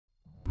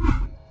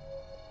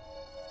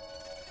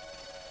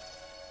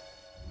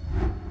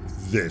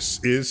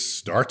This is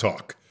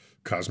StarTalk,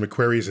 Cosmic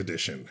Queries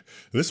edition.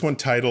 This one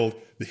titled,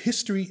 The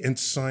History and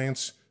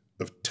Science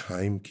of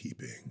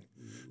Timekeeping.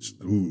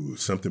 Ooh,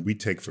 something we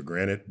take for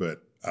granted,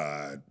 but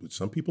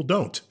some people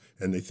don't,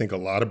 and they think a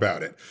lot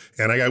about it.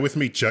 And I got with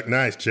me Chuck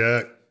Nice.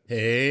 Chuck.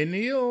 Hey,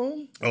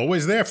 Neil.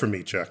 Always there for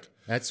me, Chuck.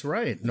 That's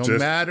right, no Just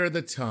matter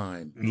the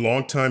time.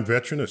 Longtime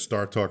veteran of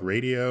StarTalk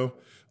Radio,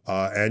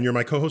 and you're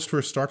my co-host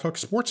for StarTalk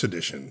Sports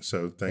Edition,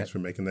 so thanks for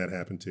making that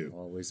happen too.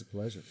 Always a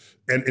pleasure.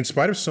 And in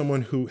spite of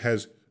someone who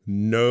has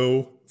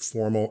no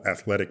formal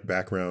athletic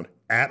background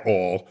at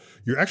all,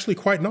 you're actually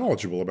quite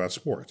knowledgeable about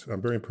sports.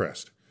 I'm very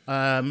impressed.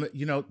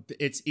 You know,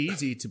 it's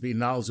easy to be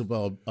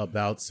knowledgeable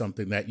about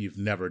something that you've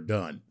never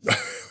done.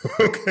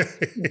 Okay.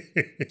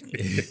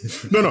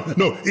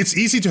 No. It's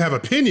easy to have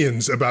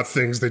opinions about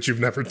things that you've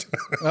never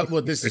done.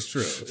 Well, this is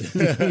true.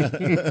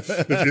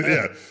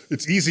 Yeah,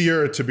 it's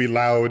easier to be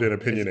loud and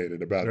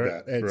opinionated about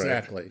that.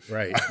 Exactly,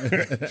 right.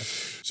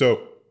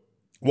 So,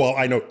 while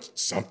I know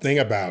something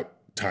about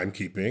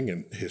timekeeping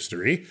and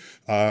history,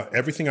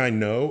 everything I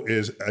know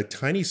is a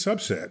tiny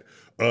subset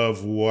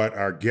of what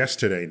our guest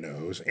today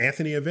knows,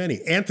 Anthony Aveni.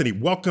 Anthony,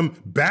 welcome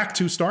back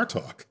to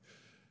StarTalk.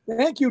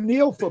 Thank you,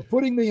 Neil, for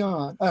putting me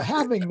on,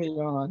 having me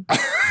on.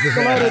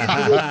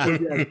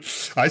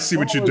 I see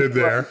what you did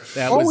there.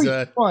 That Always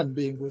was fun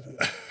being with you.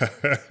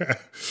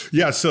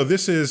 Yeah, so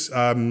this is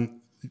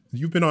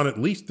you've been on at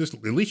least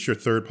your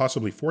third,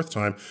 possibly fourth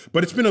time,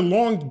 but it's been a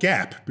long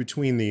gap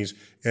between these,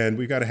 and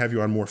we've got to have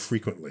you on more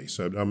frequently.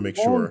 So I'll make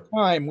sure.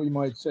 Long time, we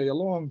might say, a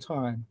long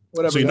time.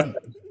 Whatever.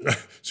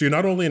 So you're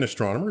not only an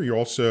astronomer, you're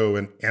also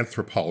an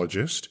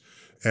anthropologist,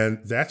 and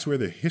that's where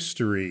the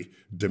history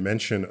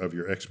dimension of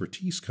your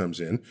expertise comes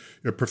in.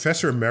 You're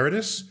Professor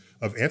Emeritus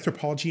of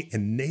Anthropology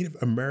and Native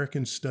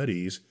American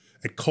Studies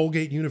at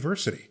Colgate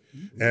University,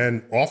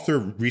 and author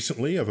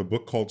recently of a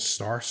book called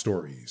Star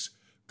Stories,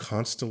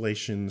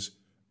 Constellations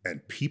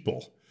and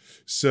People.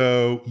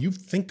 So you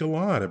think a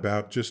lot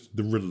about just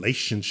the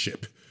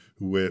relationship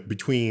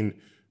between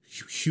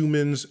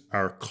humans,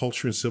 our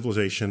culture and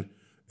civilization,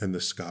 and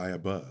the sky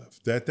above.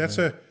 That's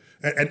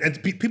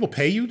and people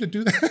pay you to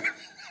do that?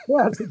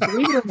 Yes,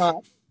 believe it or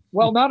not.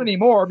 Well, not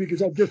anymore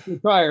because I've just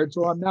retired,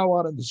 so I'm now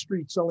out on the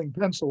street selling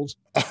pencils.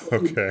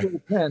 Okay.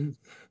 Pens.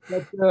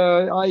 But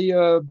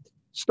I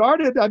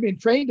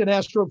trained in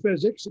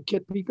astrophysics, a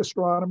Kitt Peak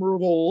astronomer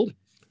of old,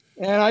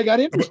 and I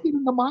got interested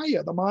in the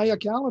Maya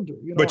calendar.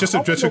 You know, but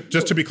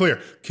just to be clear,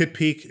 Kitt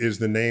Peak is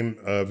the name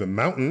of a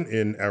mountain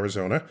in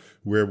Arizona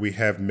where we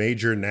have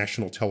major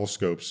national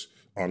telescopes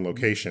on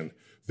location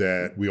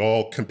that we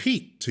all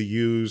compete to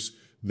use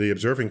the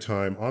observing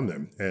time on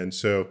them. And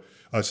so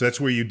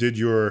that's where you did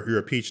your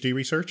PhD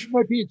research?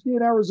 My PhD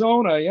in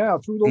Arizona, yeah,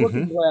 through the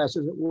looking glass,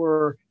 as it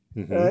were.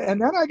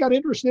 And then I got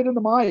interested in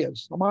the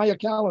Maya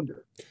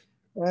calendar.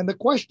 And the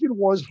question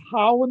was,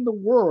 how in the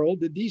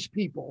world did these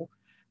people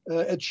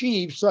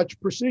achieve such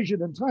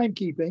precision in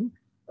timekeeping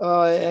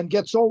and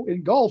get so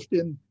engulfed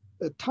in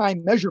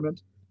time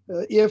measurement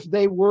if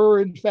they were,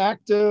 in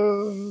fact,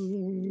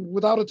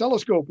 without a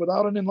telescope,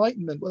 without an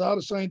enlightenment, without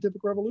a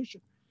scientific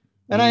revolution?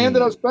 And I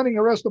ended up spending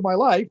the rest of my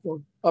life,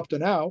 or up to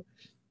now,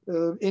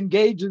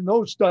 engaged in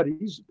those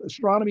studies,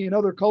 astronomy and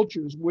other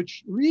cultures,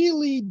 which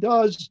really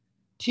does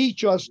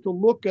teach us to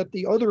look at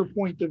the other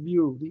point of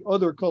view, the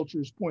other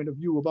culture's point of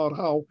view about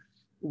how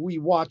we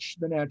watch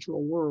the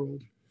natural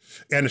world.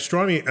 And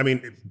astronomy, I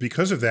mean,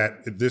 because of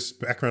that, this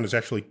background is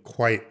actually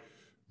quite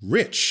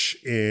rich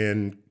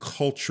in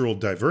cultural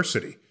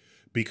diversity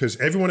because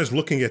everyone is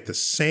looking at the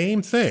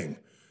same thing.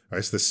 Right?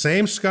 It's the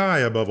same sky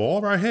above all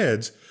of our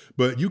heads,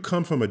 but you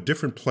come from a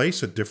different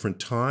place, a different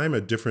time,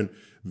 a different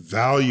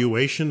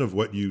valuation of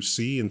what you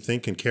see and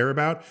think and care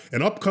about,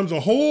 and up comes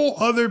a whole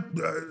other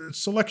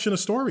selection of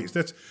stories.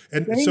 Same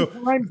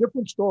time,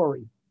 different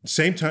story.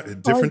 Same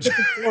time, different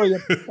story.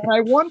 And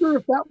I wonder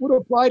if that would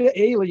apply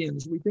to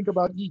aliens. We think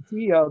about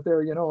ET out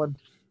there, you know, and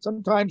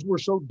sometimes we're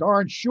so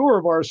darn sure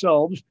of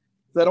ourselves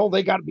that,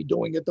 they got to be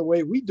doing it the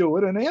way we do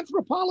it. And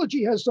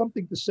anthropology has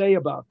something to say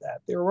about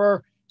that. There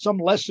are some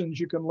lessons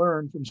you can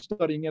learn from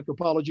studying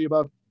anthropology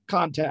about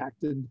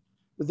contact and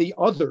the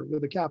other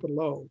with a capital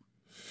O.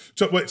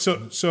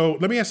 So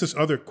let me ask this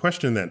other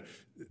question then.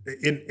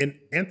 In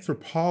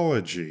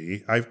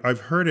anthropology,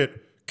 I've heard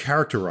it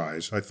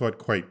characterized, I thought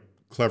quite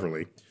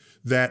cleverly,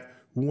 that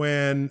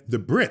when the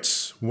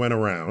Brits went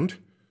around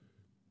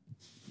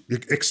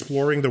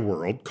exploring the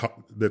world,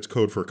 that's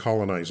code for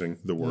colonizing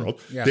the world,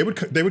 they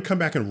would come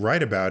back and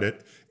write about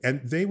it,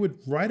 and they would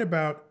write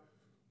about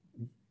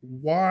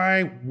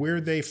where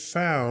they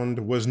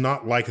found was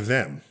not like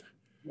them.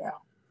 Yeah.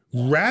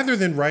 Rather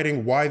than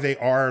writing why they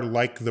are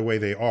like the way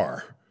they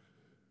are,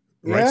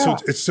 right? Yeah.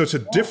 So it's a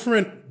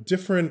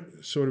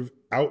different sort of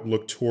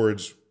outlook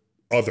towards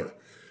other,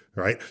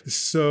 right?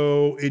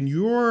 So in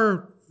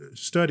your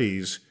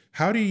studies,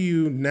 How do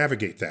you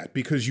navigate that?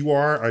 Because you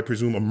are, I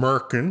presume,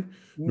 American.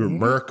 You're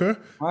America.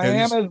 I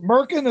am as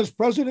American as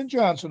President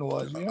Johnson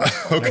was. Yeah.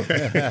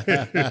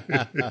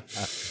 Okay.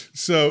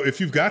 So if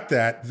you've got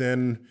that,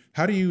 then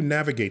how do you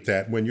navigate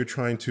that when you're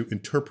trying to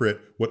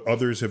interpret what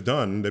others have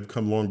done? They've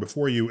come long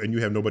before you, and you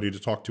have nobody to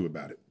talk to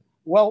about it.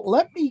 Well,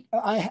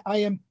 I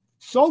am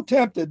so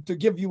tempted to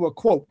give you a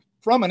quote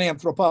from an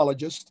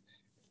anthropologist.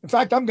 In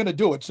fact, I'm going to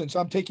do it since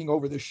I'm taking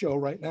over this show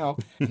right now.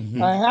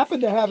 I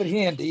happen to have it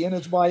handy, and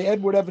it's by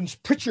Edward Evans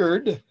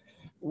Pritchard,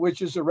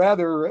 which is a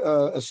rather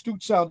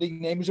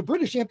astute-sounding name. He's a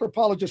British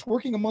anthropologist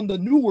working among the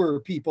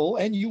Nuer people,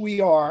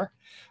 N-U-E-R,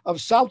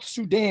 of South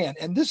Sudan.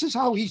 And this is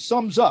how he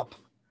sums up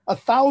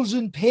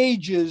 1,000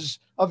 pages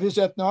of his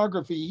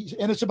ethnography,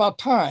 and it's about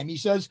time. He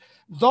says,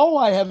 though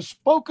I have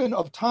spoken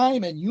of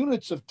time and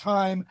units of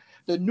time,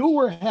 the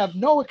Nuer have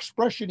no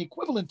expression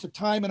equivalent to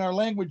time in our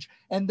language,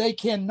 and they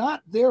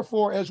cannot,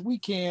 therefore, as we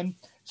can,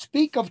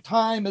 speak of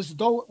time as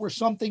though it were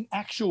something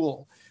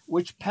actual,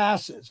 which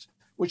passes,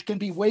 which can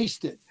be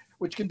wasted,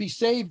 which can be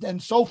saved,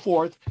 and so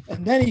forth.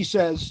 And then he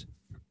says,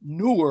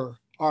 Nuer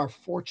are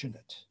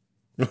fortunate.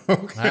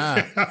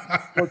 Okay.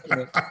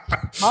 Fortunate.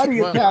 How do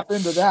you tap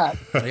into that?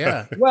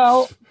 Yeah.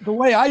 Well, the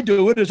way I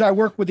do it is I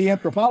work with the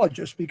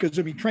anthropologist, because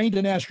if he trained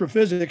in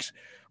astrophysics,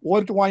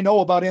 what do I know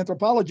about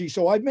anthropology?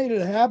 So I've made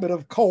it a habit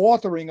of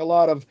co-authoring a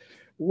lot of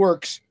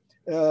works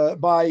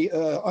by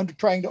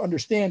trying to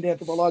understand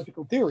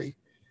anthropological theory.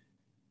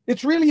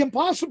 It's really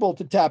impossible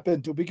to tap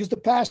into because the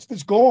past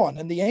is gone,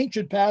 and the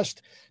ancient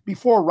past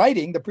before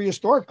writing, the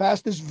prehistoric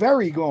past, is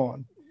very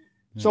gone.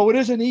 So it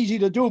isn't easy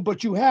to do,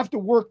 but you have to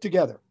work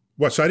together.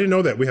 What? So I didn't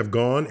know that. We have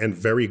gone and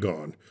very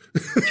gone.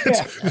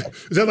 Yeah.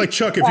 Is that like,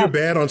 Chuck, if you're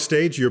bad on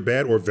stage, you're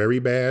bad or very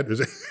bad? Is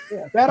it?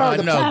 Yeah, that are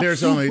the No, past there's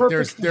two only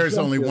perfect only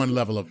conjunctions. one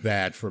level of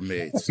bad for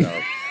me.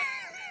 So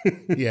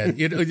yeah,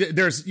 you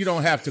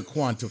don't have to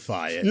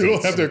quantify it. You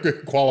don't have to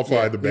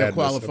qualify the You don't badness.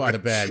 qualify the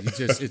bad.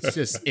 It's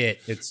just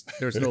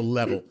there's no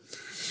level.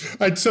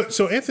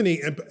 So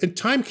Anthony, in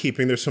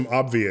timekeeping, there's some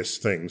obvious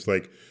things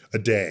like a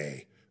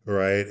day,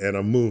 right, and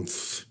a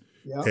month,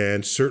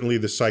 and certainly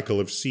the cycle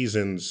of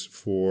seasons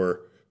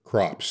for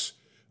crops.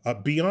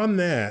 Beyond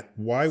that,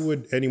 why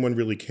would anyone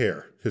really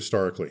care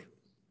historically?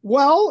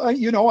 Well,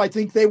 I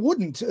think they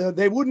wouldn't.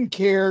 They wouldn't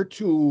care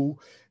to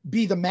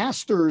be the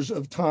masters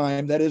of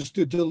time, that is,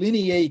 to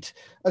delineate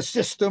a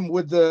system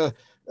with the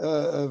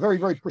very,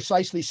 very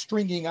precisely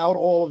stringing out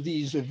all of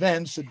these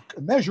events and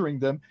measuring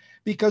them,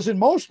 because in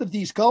most of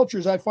these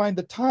cultures, I find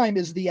the time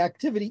is the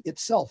activity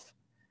itself.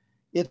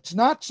 It's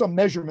not some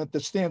measurement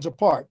that stands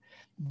apart.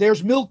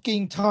 There's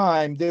milking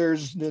time,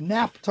 there's the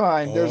nap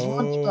time, there's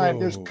lunchtime,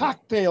 there's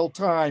cocktail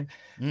time.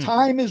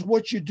 Time is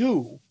what you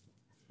do.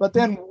 But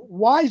then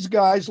wise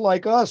guys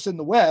like us in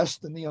the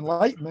West and the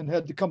Enlightenment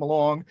had to come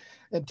along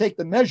and take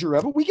the measure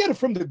of it. We get it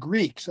from the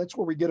Greeks. That's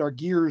where we get our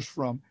gears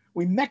from.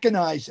 We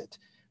mechanize it.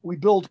 We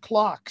build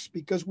clocks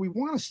because we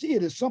want to see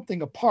it as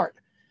something apart,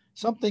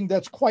 something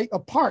that's quite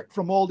apart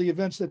from all the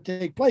events that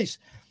take place.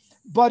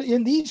 But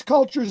in these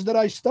cultures that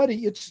I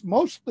study, it's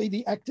mostly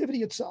the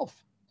activity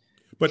itself.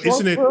 But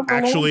isn't it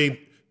actually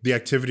the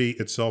activity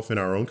itself in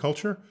our own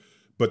culture?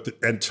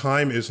 And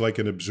time is like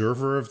an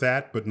observer of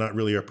that, but not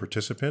really a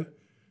participant?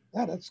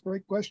 Yeah, that's a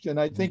great question.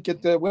 I think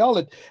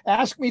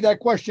ask me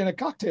that question at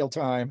cocktail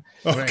time,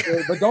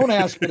 but don't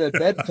ask it at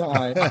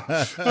bedtime.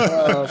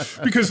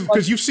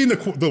 Because you've seen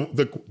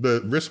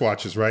the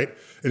wristwatches, right?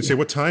 And say,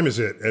 what time is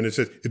it? And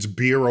it's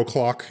beer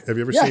o'clock. Have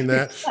you ever seen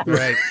that?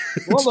 Right.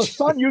 Well, the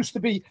sun used to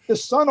be, the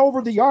sun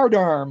over the yard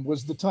arm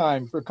was the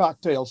time for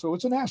cocktail. So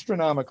it's an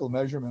astronomical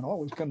measurement.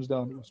 Always comes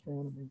down to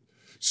astronomy.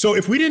 So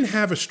if we didn't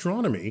have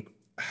astronomy,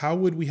 how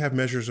would we have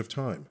measures of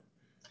time?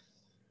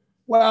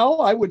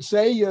 Well, I would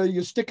say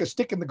you stick a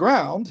stick in the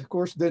ground. Of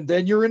course,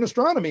 then you're in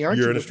astronomy, aren't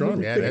you? You're in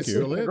astronomy. Yeah, Thank that's you.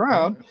 still In the it.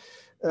 ground.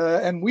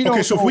 And we don't.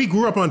 Okay, so if we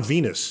grew up on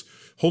Venus,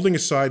 holding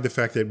aside the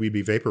fact that we'd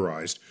be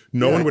vaporized,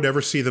 no one would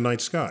ever see the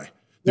night sky.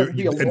 And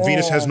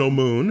Venus has no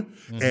moon,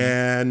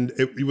 and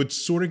it would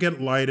sort of get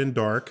light and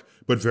dark,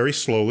 but very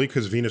slowly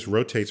because Venus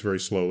rotates very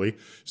slowly.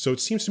 So it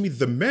seems to me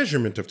the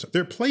measurement of time,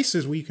 there are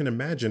places where you can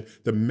imagine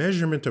the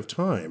measurement of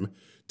time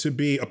to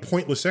be a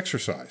pointless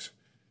exercise.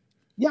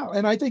 Yeah,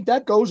 and I think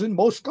that goes in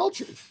most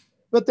cultures.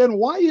 But then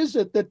why is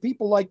it that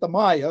people like the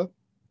Maya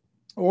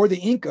or the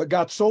Inca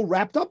got so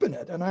wrapped up in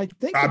it? And I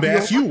think I've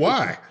asked you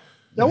why.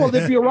 Well,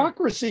 the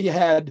bureaucracy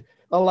had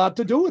a lot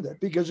to do with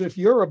it, because if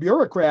you're a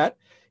bureaucrat,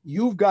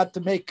 you've got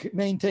to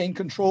maintain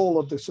control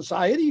of the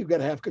society. You've got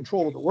to have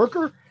control of the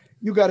worker.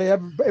 You've got to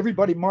have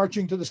everybody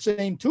marching to the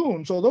same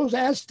tune. So those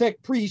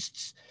Aztec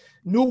priests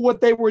knew what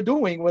they were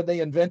doing when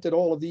they invented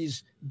all of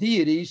these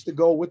deities to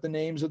go with the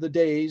names of the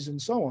days and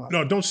so on.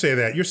 No, don't say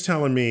that. You're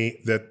telling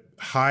me that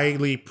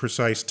highly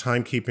precise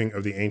timekeeping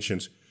of the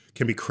ancients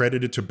can be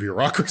credited to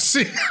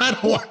bureaucracy.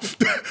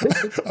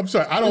 I'm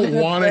sorry, I don't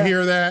want to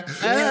hear that.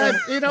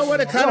 You know what?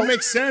 It kind of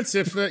makes sense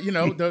if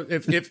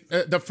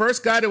the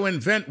first guy to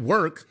invent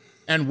work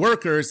and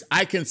workers,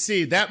 I can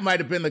see that might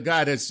have been the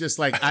guy that's just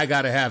like, I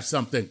got to have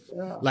something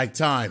like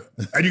time.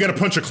 And you got to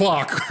punch a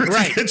clock to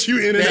Right. get you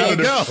in and,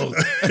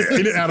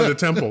 in and out of the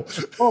temple.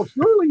 Oh,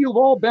 surely you've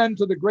all been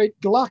to the great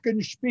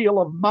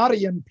Glockenspiel of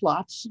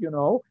Marienplatz, you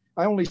know.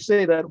 I only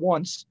say that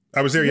once.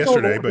 I was there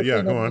yesterday, but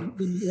yeah, go on.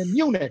 In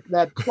Munich,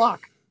 that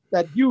clock,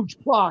 that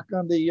huge clock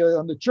on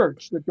the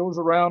church that goes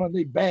around and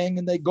they bang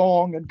and they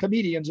gong, and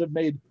comedians have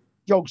made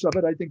jokes of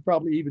it. I think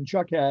probably even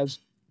Chuck has.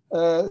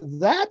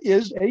 That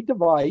is a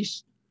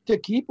device to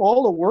keep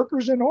all the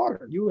workers in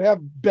order. You have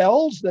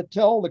bells that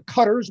tell the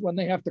cutters when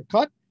they have to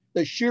cut,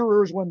 the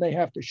shearers when they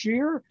have to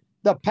shear,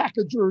 the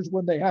packagers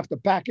when they have to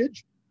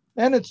package,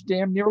 and it's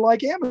damn near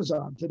like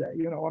Amazon today.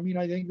 You know, I mean,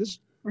 I think this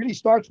really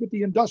starts with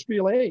the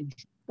industrial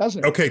age,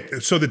 doesn't it? Okay,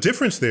 so the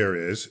difference there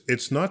is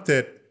it's not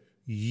that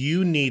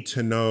you need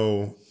to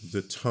know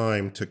the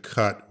time to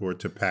cut or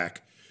to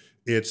pack.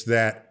 It's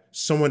that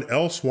someone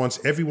else wants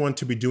everyone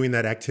to be doing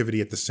that activity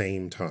at the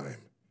same time.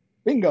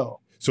 Bingo.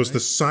 So it's the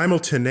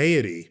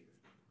simultaneity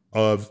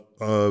of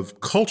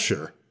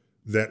culture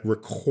that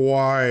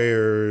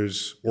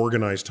requires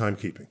organized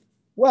timekeeping.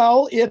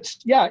 Well, it's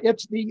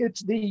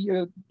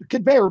the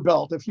conveyor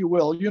belt, if you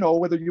will. You know,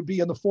 whether you be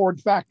in the Ford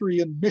factory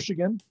in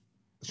Michigan,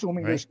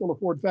 assuming there's still a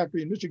Ford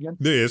factory in Michigan.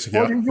 There is,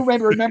 yeah. Or you may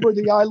remember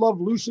the I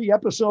Love Lucy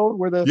episode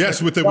where with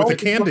the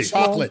candy,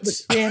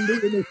 chocolates, the candy,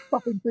 and they're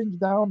stuffing things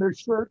down their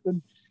shirt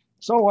and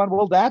so on.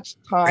 Well, that's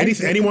time.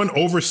 Anyone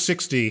over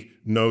 60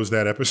 knows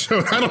that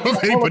episode. I don't know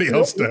if anybody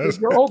else does.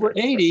 If you're over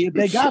 80,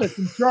 they got it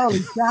from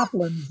Charlie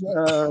Chaplin's,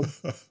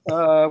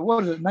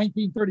 what is it,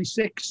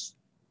 1936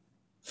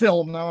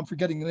 film. Now I'm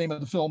forgetting the name of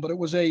the film, but it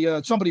was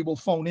somebody will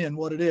phone in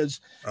what it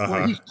is.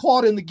 Where he's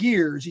caught in the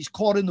gears. He's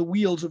caught in the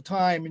wheels of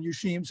time, and you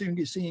see him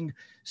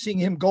seeing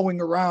him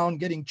going around,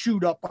 getting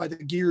chewed up by the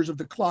gears of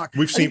the clock.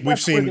 We've seen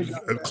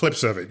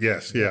clips of it.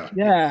 Yes. Yeah.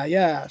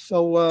 Yeah.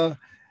 So,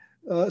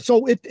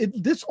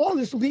 all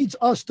this leads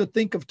us to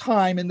think of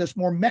time in this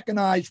more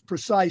mechanized,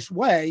 precise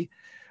way,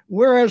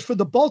 whereas for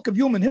the bulk of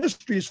human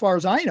history, as far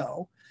as I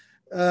know,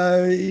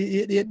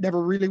 it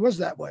never really was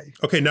that way.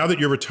 Okay, now that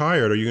you're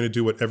retired, are you going to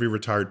do what every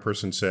retired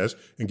person says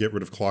and get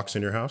rid of clocks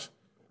in your house?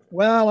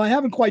 Well, I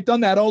haven't quite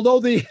done that, although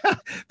the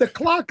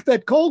clock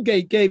that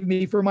Colgate gave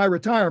me for my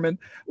retirement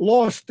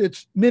lost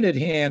its minute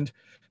hand.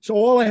 So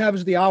all I have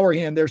is the hour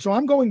hand there. So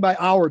I'm going by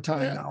hour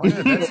time now.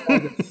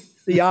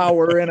 The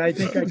hour, and I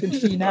think I can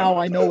see now.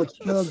 I know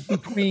it's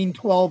between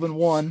 12 and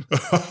 1.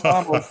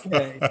 I'm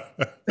okay.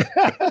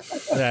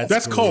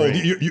 That's cold.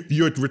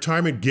 Your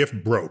retirement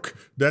gift broke.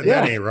 That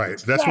ain't right.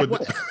 That's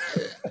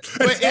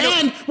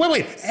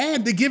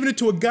and they're giving it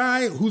to a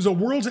guy who's a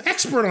world's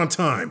expert on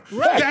time.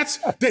 Right.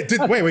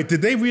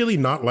 Did they really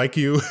not like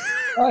you?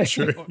 I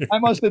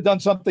must have done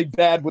something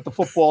bad with the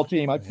football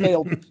team. I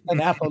failed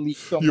an athlete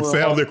somewhere. You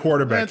failed their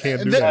quarterback.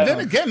 Can't do that. Then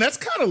again, that's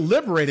kind of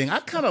liberating. I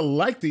kind of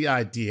like the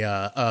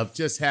idea of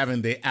just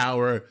having the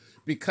hour,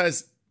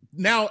 because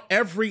now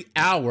every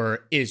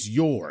hour is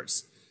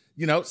yours.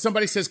 You know,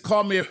 somebody says,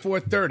 call me at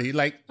 4:30.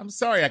 Like, I'm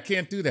sorry, I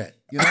can't do that.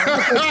 You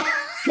know?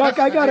 Chuck,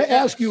 I got to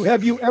ask you,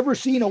 have you ever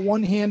seen a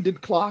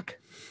one-handed clock?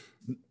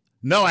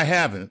 No, I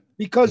haven't.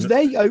 Because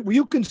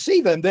you can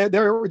see them.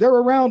 They're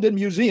around in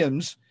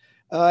museums.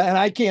 And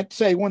I can't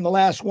say when the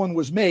last one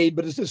was made,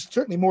 but it's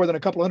certainly more than a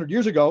couple hundred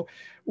years ago,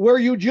 where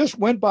you just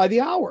went by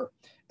the hour.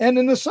 And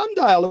in the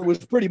sundial, it was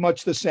pretty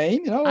much the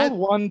same. You know,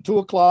 1, 2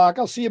 o'clock.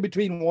 I'll see you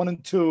between 1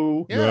 and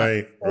 2. Yeah.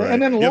 Right.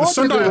 And then the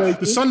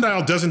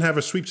sundial doesn't have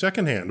a sweep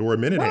second hand or a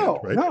minute hand,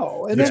 right?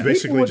 No. And it's then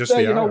basically just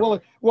say, the hour.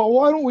 well,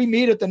 why don't we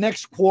meet at the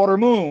next quarter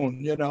moon?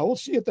 You know, we'll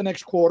see at the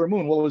next quarter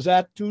moon. Well, was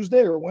that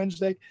Tuesday or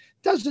Wednesday?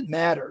 Doesn't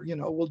matter. You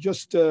know, we'll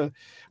just,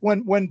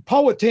 when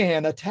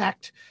Powhatan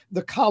attacked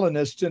the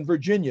colonists in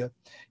Virginia,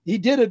 he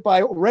did it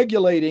by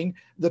regulating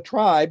the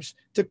tribes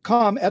to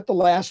come at the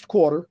last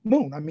quarter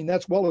moon. I mean,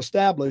 that's well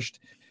established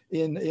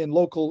in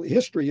local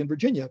history in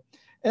Virginia.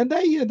 And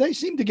they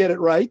seem to get it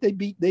right. They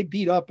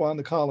beat up on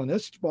the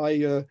colonists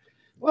by,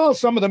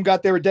 some of them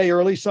got there a day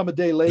early, some a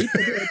day late.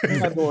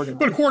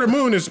 But a quarter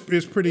moon is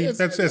pretty,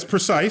 that's as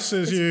precise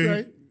as you.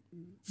 Right.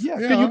 Yeah.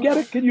 Can you get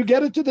it? Can you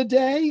get it to the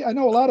day? I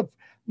know a lot of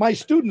my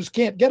students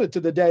can't get it to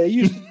the day. I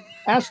used to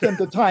ask them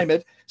to time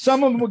it.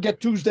 Some of them would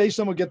get Tuesday,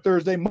 some would get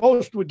Thursday,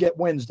 most would get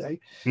Wednesday,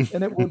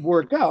 and it would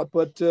work out.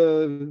 But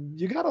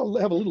you got to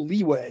have a little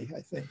leeway,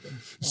 I think.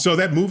 So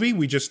that movie,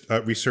 we just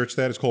researched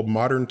that. It's called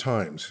Modern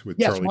Times with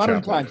Charlie Modern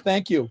Chaplin. Times.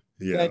 Thank you.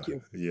 Yeah, Thank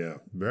you. Yeah,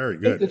 very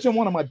good. It's in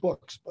one of my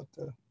books, but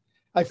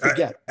I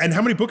forget. And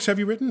how many books have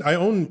you written? I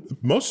own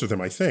most of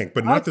them, I think,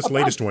 but not this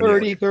latest one.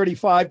 30,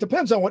 35.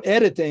 Depends on what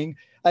editing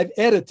I've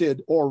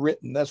edited or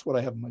written. That's what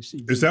I have in my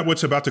CD. Is that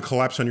what's about to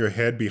collapse on your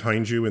head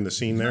behind you in the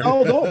scene there?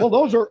 Oh, well,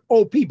 those are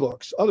OP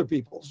books, other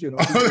people's, you know.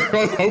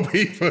 OP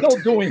books. Still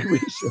doing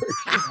research.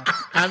 You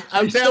know.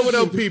 I'm down with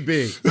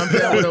OPB. I'm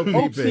down with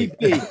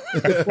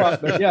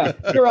OPB. Yeah.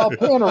 Here, I'll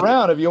pan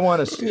around if you want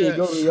to see.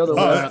 Go to the other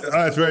way.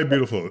 That's very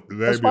beautiful.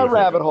 That's my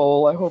rabbit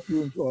hole. I hope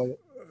you enjoy it.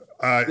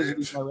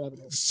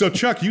 So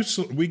Chuck,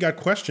 we got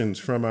questions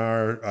from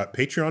our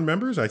Patreon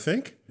members, I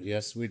think.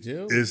 Yes, we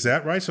do. Is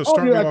that right? So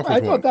start me off with I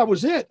one. thought that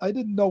was it. I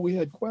didn't know we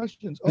had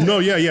questions. Oh. No,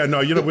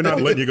 no, we're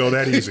not letting you go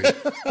that easy.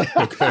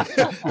 Okay.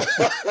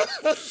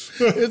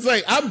 It's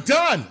like, I'm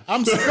done.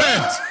 I'm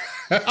spent.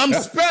 I'm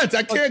spent.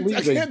 I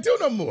can't do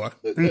no more.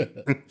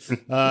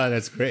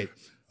 That's great.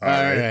 All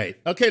right.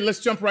 Okay, let's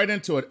jump right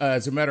into it.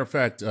 As a matter of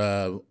fact,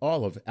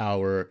 all of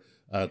our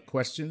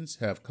questions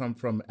have come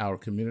from our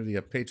community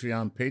of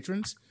Patreon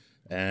patrons.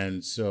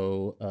 And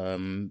so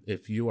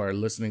if you are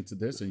listening to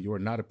this and you are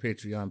not a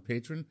Patreon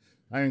patron,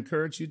 I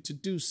encourage you to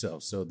do so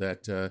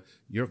that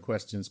your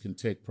questions can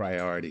take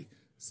priority.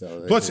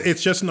 So plus,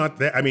 it's just not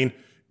that. I mean,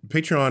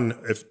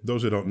 Patreon, if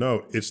those who don't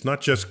know, it's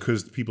not just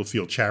because people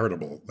feel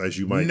charitable, as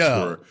you might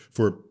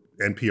for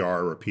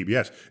NPR or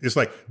PBS. It's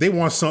like they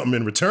want something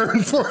in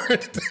return for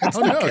it. That's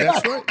right. Yeah.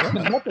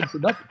 Nothing for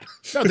nothing.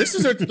 No, this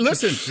is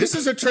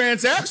a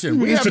transaction.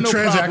 We have no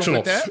problem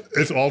with that.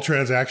 It's all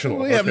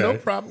transactional. We have no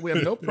problem. We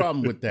have no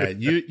problem with that.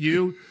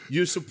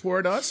 You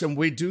support us, and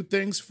we do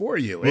things for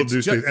you. We'll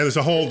do things, and there's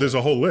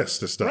a whole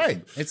list of stuff.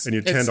 Right. And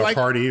you attend our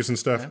parties and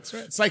stuff. That's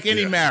right. It's like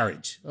any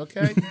marriage.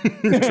 Okay.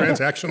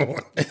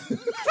 Transactional.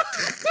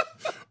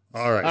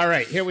 All right. All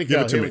right. Here we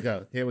go.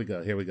 Here we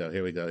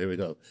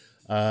go.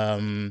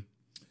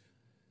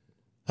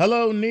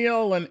 Hello,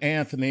 Neil and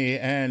Anthony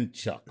and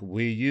Chuck.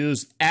 We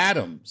use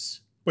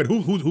atoms. Wait,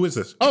 who is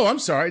this? Oh, I'm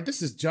sorry.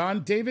 This is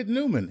John David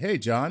Newman. Hey,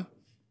 John.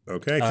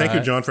 Okay. Thank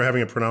you, John, for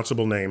having a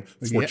pronounceable name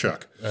for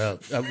Chuck.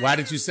 Why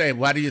did you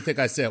think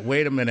I said,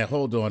 wait a minute,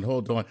 hold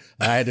on.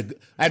 I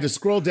had to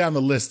scroll down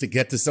the list to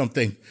get to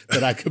something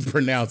that I could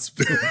pronounce.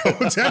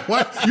 Is that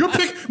what?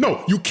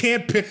 You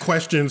can't pick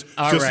questions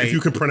if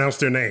you can pronounce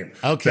their name.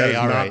 Okay,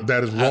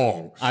 that is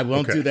wrong. I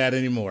won't do that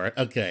anymore.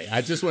 Okay,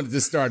 I just wanted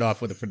to start off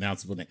with a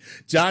pronounceable name.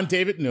 John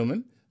David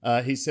Newman,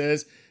 he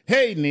says,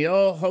 hey,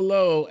 Neil,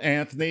 hello,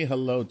 Anthony,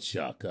 hello,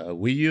 Chuck.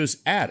 We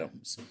use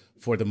atoms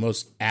for the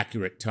most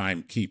accurate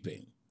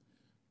timekeeping.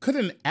 Could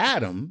an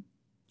atom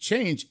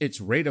change its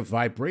rate of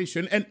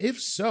vibration? And if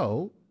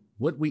so,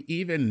 would we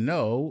even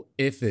know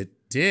if it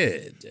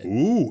did?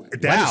 Ooh,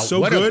 that is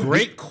so good. What a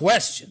great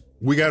question.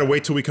 We got to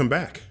wait till we come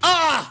back.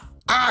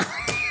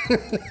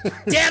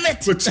 Damn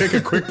it! We'll take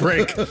a quick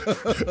break.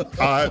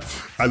 I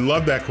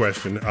love that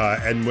question.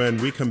 And when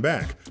we come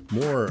back,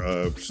 more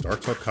of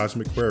StarTalk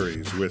Cosmic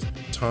Queries with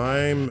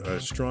time,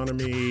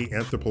 astronomy,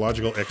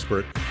 anthropological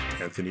expert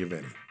Anthony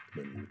Aveni.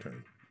 When we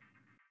return.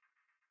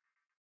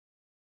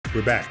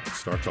 We're back.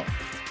 StarTalk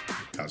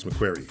Cosmic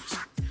Queries.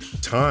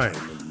 Time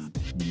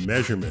and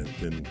measurement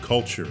and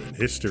culture and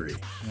history.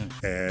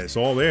 And it's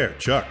all there.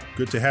 Chuck,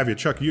 good to have you.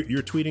 Chuck,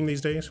 you're tweeting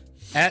these days?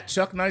 At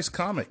Chuck Nice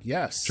Comic,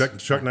 yes.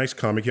 Chuck Nice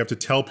Comic. You have to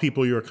tell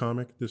people you're a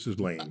comic? This is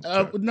lame.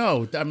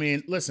 No, I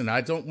mean, listen, I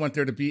don't want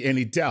there to be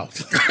any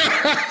doubt.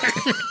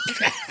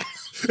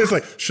 It's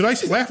like, should I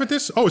laugh at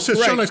this? Oh, it says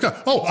Chuck Nice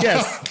Comic. Oh,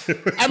 yes.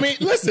 I mean,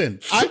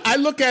 listen, I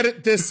look at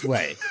it this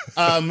way.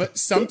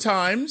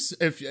 Sometimes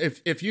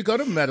if you go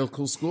to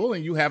medical school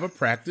and you have a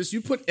practice,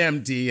 you put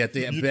MD at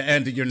the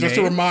end of your name. Just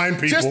to remind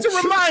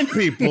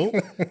people.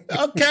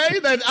 Okay,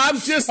 that I'm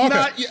just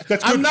not.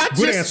 That's good. I'm not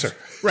good just, answer.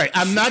 Right.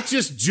 I'm not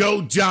just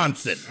Joe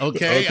Johnson.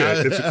 Okay.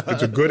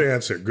 It's a good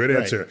answer. Good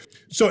answer.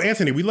 So,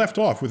 Anthony, we left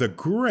off with a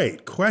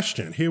great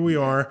question. Here we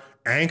are,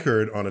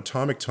 anchored on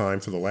atomic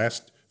time for the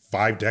last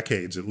 5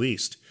 decades at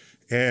least.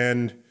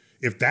 And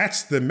if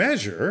that's the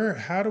measure,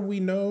 how do we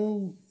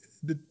know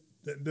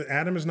the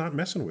atom is not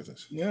messing with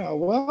us? Yeah,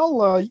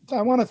 well,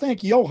 I want to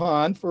thank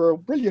Johan for a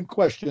brilliant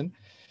question.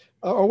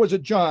 Or was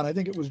it John? I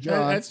think it was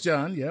John. That's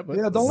John, yeah.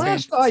 But the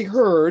last I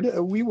heard,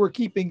 we were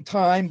keeping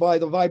time by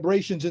the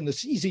vibrations in the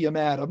cesium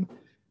atom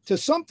to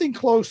something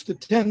close to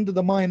 10 to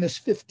the minus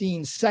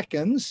 15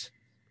 seconds.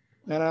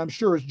 And I'm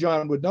sure, as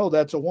John would know,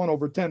 that's a 1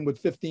 over 10 with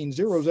 15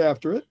 zeros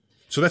after it.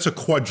 So that's a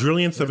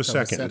quadrillionth of a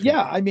second.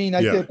 Yeah, I mean,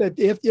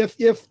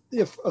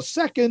 if a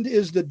second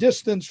is the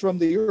distance from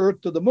the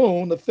Earth to the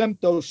Moon, the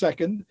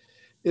femtosecond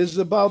is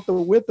about the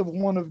width of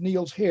one of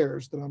Neil's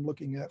hairs that I'm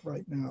looking at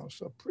right now.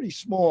 So pretty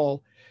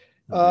small.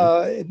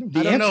 I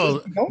don't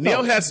know.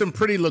 Neil has some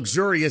pretty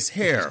luxurious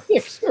hair.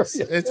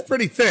 It's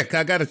pretty thick,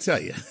 I got to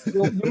tell you.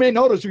 You may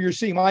notice if you're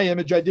seeing my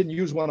image, I didn't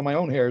use one of my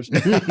own hairs.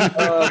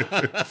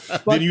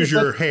 Didn't use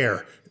your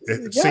hair.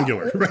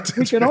 Singular.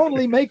 We can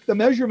only make the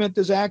measurement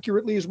as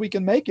accurately as we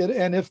can make it.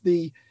 And if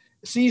the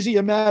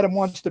cesium atom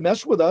wants to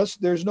mess with us,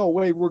 there's no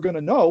way we're going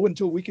to know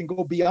until we can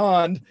go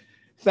beyond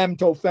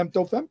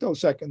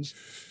femtoseconds.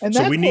 And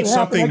so we need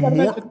something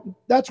more.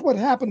 That's what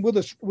happened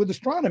with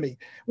astronomy.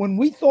 When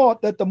we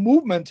thought that the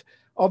movement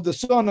of the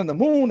sun and the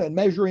moon and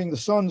measuring the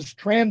sun's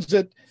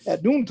transit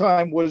at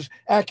noontime was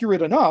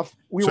accurate enough,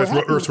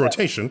 Earth's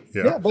rotation.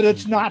 Yeah, but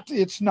it's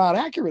not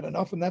accurate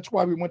enough, and that's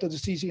why we went to the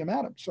cesium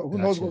atom. So who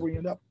knows where we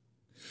end up?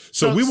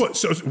 So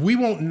we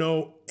won't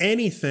know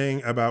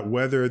anything about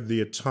whether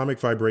the atomic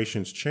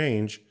vibrations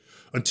change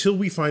until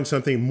we find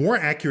something more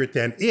accurate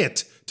than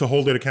it to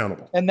hold it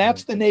accountable. And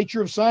that's the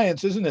nature of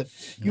science, isn't it?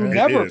 You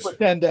never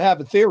pretend to have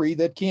a theory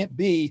that can't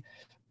be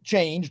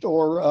changed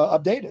or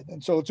updated.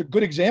 And so it's a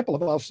good example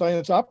of how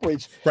science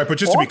operates. Right, but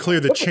just to be clear,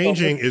 the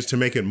changing is to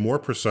make it more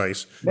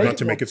precise, not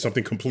to make it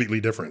something completely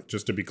different,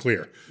 just to be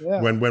clear.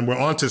 Yeah. When we're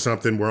onto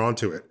something, we're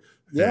onto it.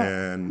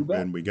 Yeah,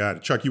 and we got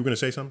it. Chuck, you were going to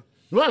say something?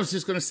 Well, I was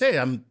just going to say,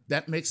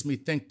 that makes me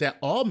think that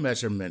all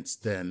measurements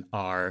then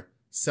are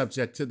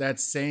subject to that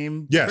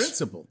same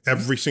principle.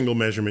 Every single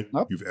measurement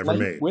you've ever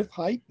made. Width,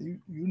 height, you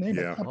name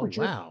it.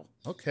 Temperature. Oh, wow.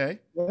 Okay.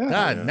 Yeah.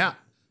 God,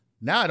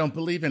 now I don't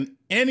believe in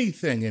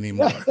anything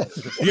anymore.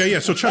 Yeah.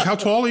 So, Chuck, how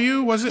tall are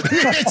you? Was it?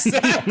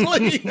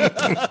 Exactly.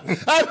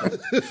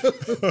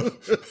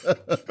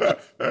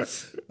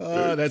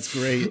 Oh, that's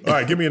great. All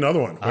right, give me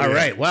another one. All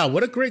right. Wow,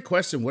 what a great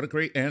question. What a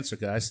great answer,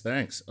 guys.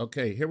 Thanks.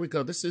 Okay, here we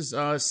go. This is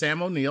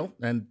Sam O'Neill,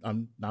 and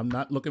I'm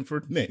not looking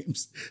for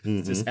names.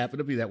 It just happened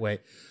to be that way.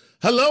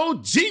 Hello,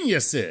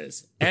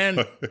 geniuses,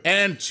 and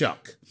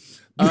Chuck.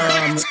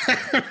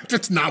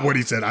 That's not what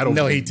he said. I don't.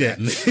 No, he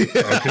didn't.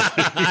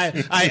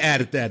 I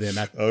added that in.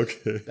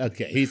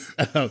 Okay. He's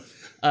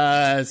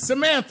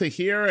Samantha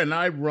here, and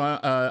I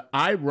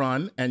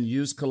run and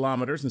use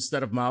kilometers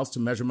instead of miles to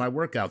measure my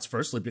workouts.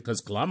 Firstly,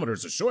 because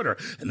kilometers are shorter,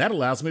 and that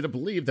allows me to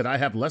believe that I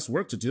have less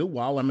work to do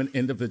while I'm an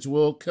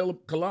individual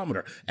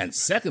kilometer. And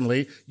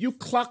secondly, you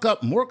clock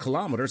up more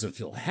kilometers and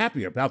feel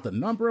happier about the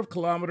number of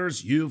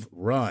kilometers you've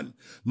run.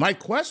 My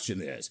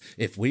question is,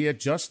 if we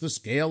adjust the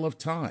scale of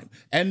time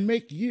and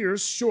make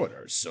years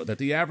shorter so that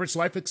the average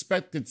life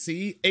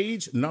expectancy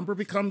age number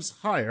becomes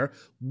higher,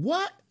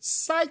 what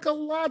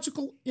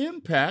psychological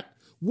impact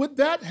would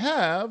that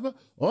have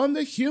on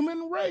the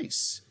human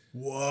race?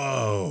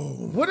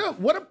 Whoa!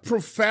 What a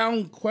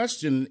profound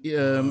question,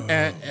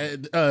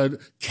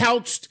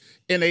 couched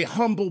in a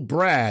humble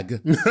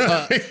brag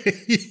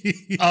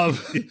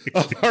of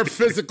our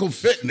physical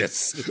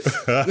fitness.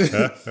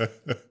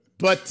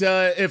 But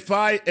if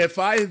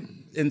I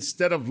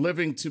instead of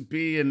living to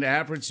be an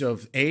average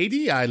of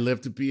 80, I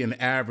live to be an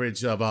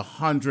average of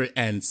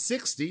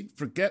 160.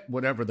 Forget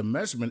whatever the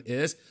measurement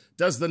is.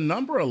 Does the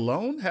number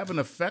alone have an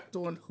effect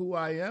on who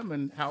I am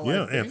and how I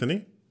think? Yeah,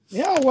 Anthony.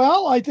 Yeah,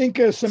 well, I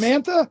think,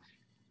 Samantha,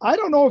 I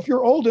don't know if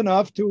you're old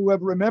enough to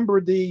have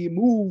remembered the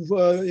move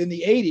in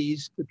the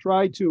 80s to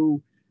try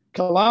to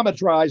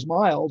kilometrize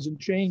miles and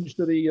change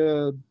to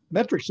the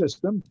metric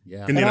system.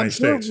 Yeah. In the United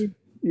States.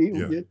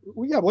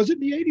 Was it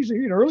in the 80s or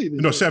even early?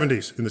 No,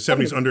 70s. In the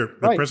 70s under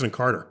President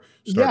Carter.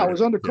 Yeah, it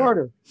was under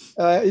Carter.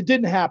 It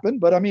didn't happen,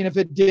 but I mean, if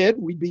it did,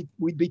 we'd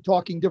be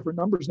talking different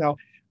numbers now.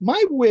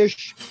 My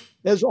wish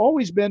has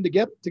always been to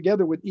get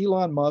together with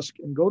Elon Musk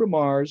and go to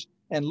Mars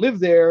and live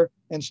there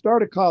and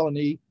start a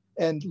colony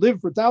and live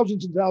for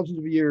thousands and thousands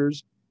of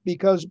years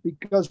because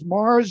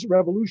Mars'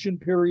 revolution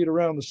period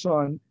around the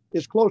sun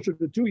is closer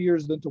to 2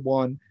 years than to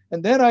 1.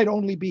 And then I'd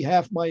only be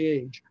half my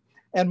age.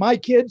 And my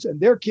kids and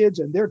their kids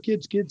and their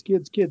kids'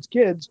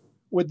 kids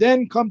would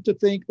then come to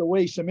think the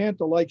way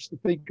Samantha likes to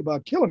think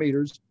about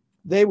kilometers,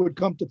 they would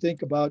come to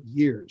think about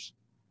years.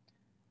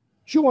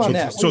 Chew on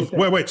that. So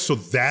wait. So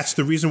that's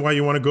the reason why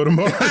you want to go to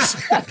Mars? It's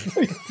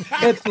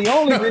the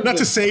only reason. Not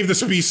to save the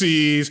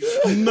species,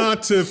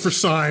 not for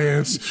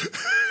science.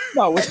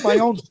 No, it's my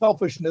own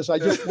selfishness. I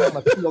just want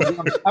to feel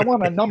younger. I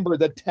want a number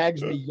that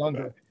tags me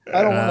younger.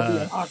 I don't want to be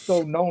an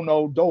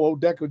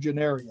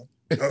octo-nono-duodecagenarian.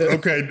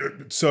 Okay,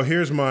 so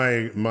here's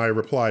my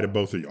reply to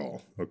both of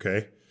y'all,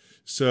 okay?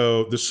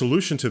 So the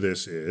solution to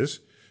this is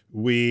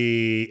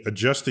we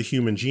adjust the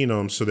human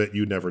genome so that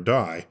you never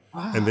die,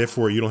 and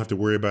therefore you don't have to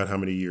worry about how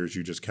many years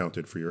you just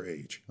counted for your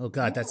age. Oh,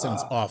 God, that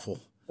sounds awful.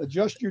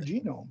 Adjust your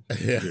genome.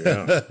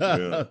 Yeah.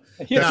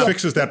 That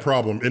fixes that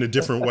problem in a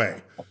different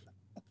way.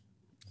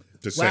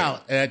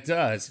 Wow, it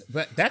does.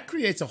 But that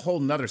creates a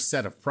whole nother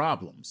set of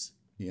problems,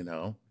 you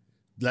know?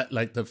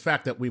 Like the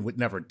fact that we would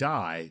never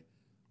die.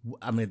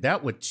 I mean,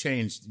 that would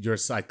change your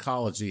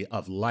psychology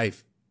of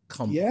life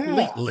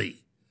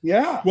completely.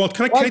 Yeah. Well,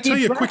 can I tell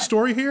you a quick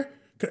story here?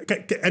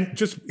 And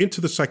just into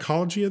the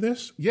psychology of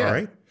this?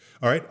 Yeah.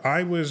 All right.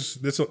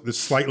 This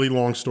slightly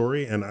long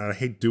story, and I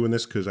hate doing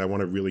this because I want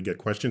to really get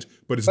questions,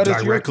 but it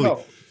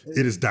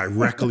is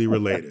directly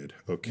related,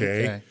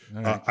 okay?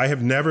 Right. I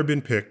have never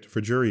been picked for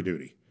jury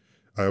duty.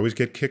 I always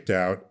get kicked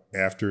out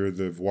after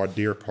the voir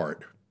dire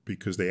part,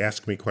 because they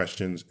ask me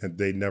questions and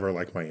they never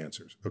like my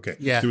answers. Okay.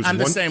 Yeah, I'm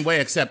the same way,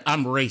 except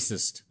I'm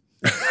racist.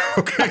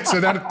 Okay,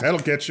 so that'll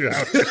get you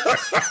out.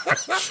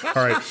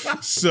 All right.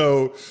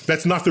 So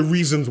that's not the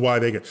reasons why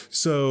they get.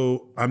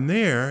 So I'm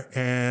there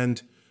and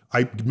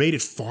I made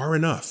it far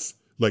enough,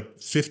 like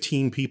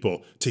 15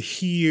 people, to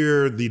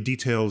hear the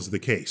details of the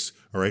case.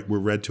 All right, were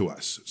read to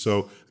us.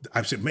 So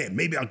I said, man,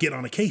 maybe I'll get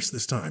on a case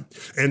this time.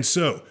 And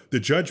so the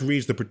judge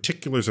reads the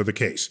particulars of the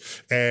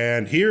case.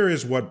 And here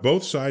is what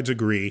both sides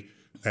agree.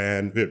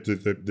 And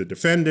the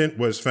defendant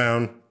was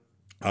found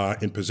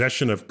in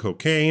possession of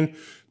cocaine,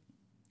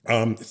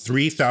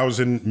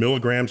 3,000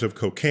 milligrams of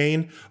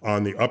cocaine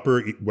on the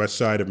Upper West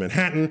Side of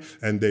Manhattan,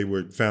 and they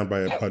were found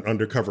by an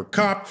undercover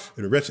cop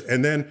and arrested.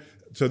 And then,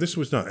 so this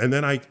was done. And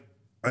then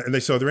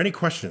they said, are there any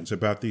questions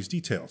about these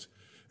details?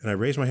 And I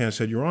raised my hand and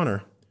said, Your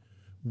Honor,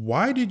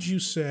 why did you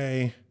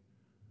say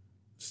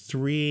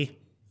 3,000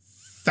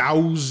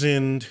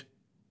 1,000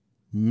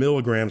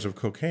 milligrams of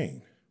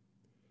cocaine.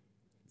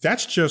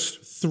 That's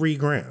just 3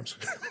 grams,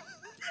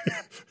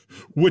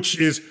 which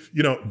is,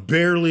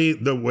 barely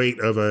the weight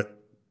of a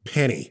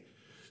penny.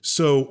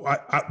 So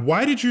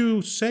why did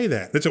you say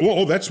that? They said,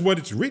 well, that's what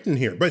it's written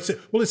here. But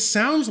it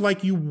sounds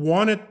like you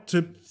want it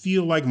to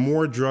feel like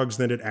more drugs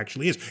than it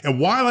actually is. And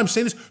while I'm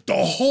saying this, the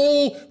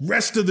whole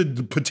rest of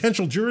the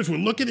potential jurors were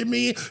looking at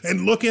me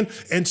and looking.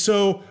 And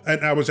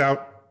I was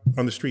out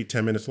on the street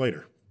 10 minutes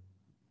later.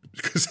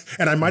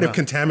 And I might have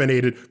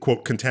contaminated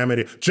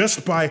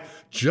just by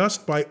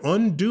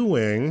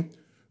undoing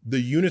the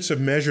units of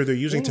measure they're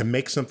using to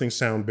make something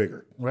sound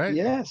bigger. Right.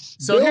 Yes.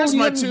 So here's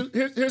my two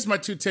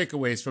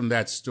takeaways from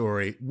that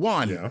story.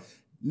 One,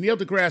 Neil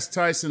deGrasse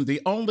Tyson,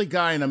 the only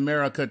guy in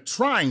America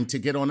trying to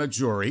get on a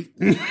jury.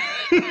 Right.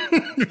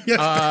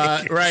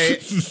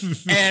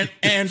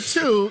 And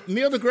two,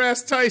 Neil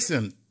deGrasse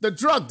Tyson, the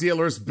drug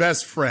dealer's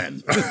best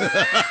friend.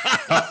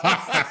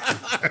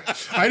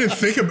 I was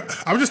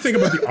just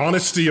thinking about the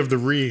honesty of the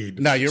read.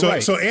 No, you're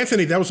right. So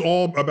Anthony, that was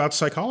all about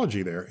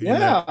psychology there.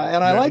 Yeah,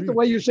 and I like the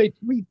way you say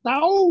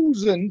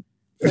 3,000,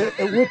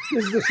 which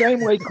is the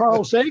same way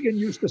Carl Sagan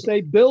used to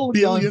say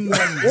billions. And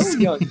that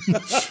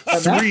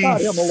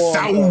got him a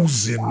long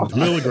 3,000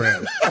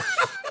 milligrams.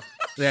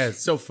 Yeah,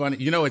 it's so funny.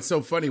 It's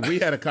so funny. We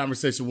had a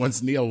conversation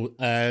once, Neil,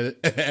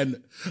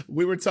 and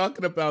we were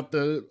talking about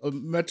the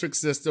metric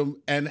system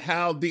and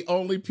how the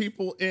only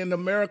people in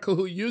America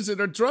who use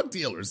it are drug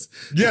dealers.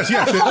 Yes.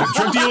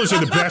 Drug dealers are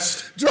the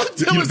best. Drug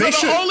dealers are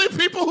the only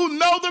people who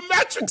know the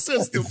metric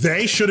system.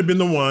 They should have been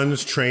the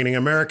ones training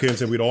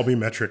Americans, and we'd all be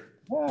metric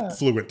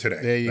fluent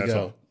today. There you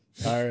go.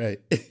 All right.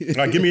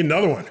 Give me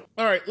another one.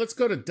 All right, let's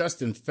go to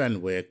Dustin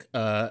Fenwick,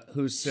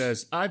 who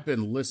says, I've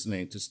been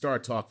listening to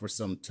StarTalk for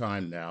some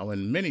time now,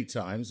 and many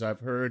times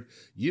I've heard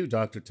you,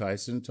 Dr.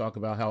 Tyson, talk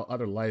about how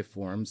other life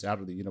forms out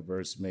of the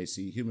universe may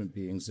see human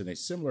beings in a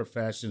similar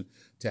fashion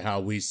to how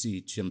we see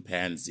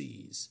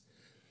chimpanzees.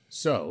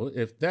 So,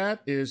 if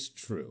that is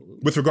true...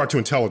 With regard to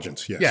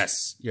intelligence,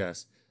 yes.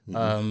 Yes.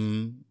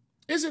 Mm-hmm.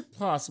 Is it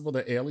possible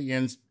that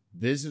aliens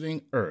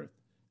visiting Earth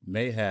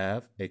may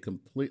have a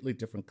completely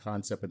different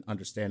concept and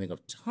understanding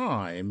of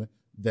time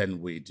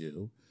than we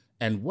do?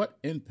 And what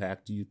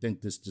impact do you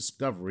think this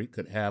discovery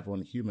could have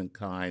on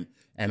humankind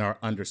and our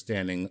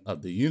understanding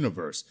of the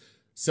universe?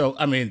 So,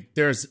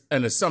 there's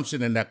an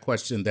assumption in that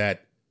question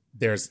that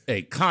there's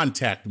a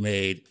contact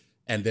made,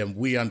 and then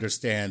we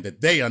understand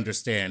that they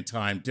understand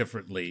time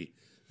differently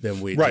than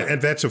we do. Right,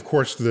 and that's, of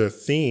course, the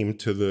theme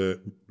to the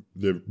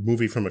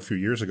movie from a few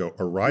years ago,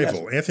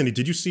 Arrival. Yes. Anthony,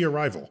 did you see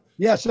Arrival?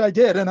 Yes, I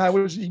did, and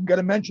you got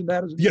to mention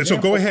that as an example.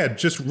 So go ahead,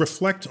 just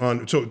reflect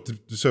on.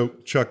 So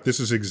Chuck,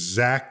 this is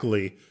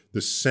exactly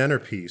the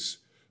centerpiece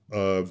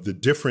of the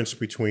difference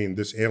between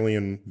this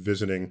alien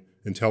visiting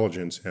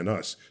intelligence and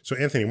us. So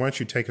Anthony, why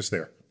don't you take us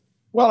there?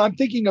 Well, I'm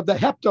thinking of the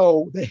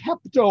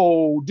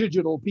hepto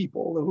digital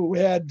people who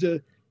had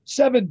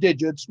 7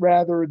 digits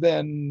rather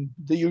than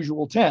the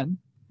usual 10.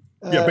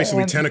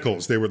 Basically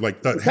tentacles. They were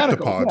like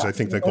heptapods, I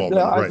think they called them.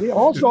 Right.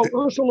 Also,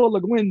 Ursula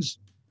Le Guin's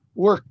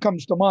work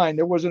comes to mind.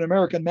 There was an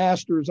American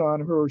master's on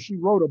her. She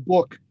wrote a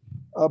book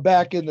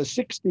back in the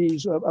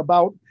 60s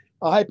about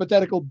a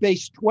hypothetical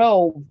base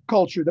 12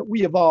 culture that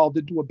we evolved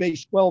into a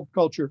base 12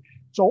 culture.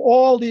 So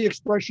all the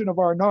expression of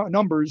our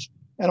numbers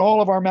and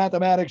all of our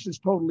mathematics is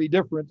totally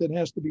different and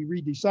has to be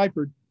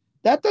redeciphered.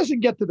 That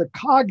doesn't get to the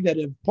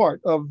cognitive part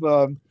of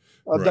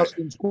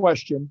Dustin's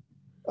question.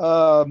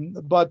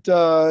 But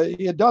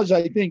it does,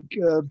 I think,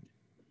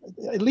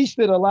 at least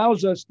it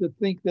allows us to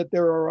think that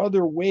there are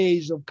other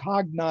ways of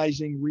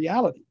cognizing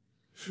reality.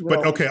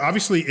 But okay,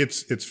 obviously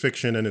it's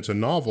fiction and it's a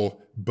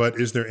novel, but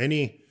is there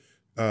any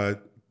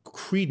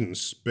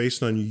credence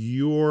based on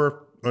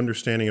your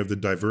understanding of the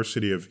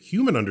diversity of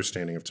human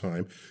understanding of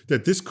time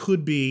that this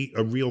could be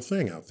a real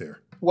thing out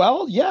there?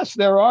 Well, yes,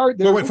 there are.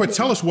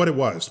 Tell us what it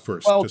was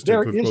first. Well,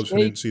 there is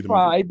a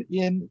tribe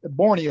in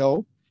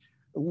Borneo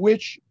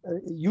which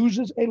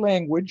uses a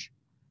language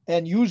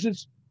and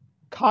uses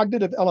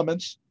cognitive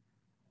elements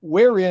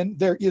wherein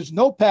there is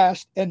no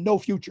past and no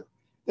future.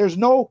 There's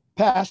no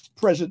past,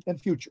 present,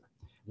 and future.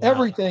 Wow.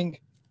 Everything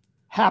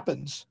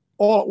happens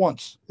all at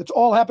once. It's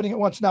all happening at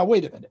once. Now,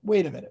 wait a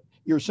minute.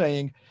 You're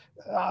saying,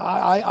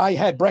 I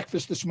had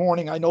breakfast this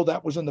morning. I know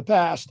that was in the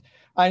past.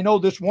 I know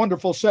this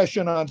wonderful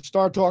session on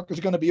StarTalk is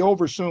going to be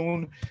over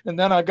soon, and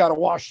then I've got to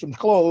wash some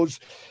clothes.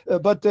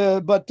 But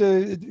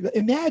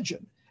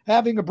imagine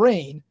having a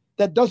brain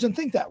that doesn't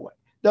think that way,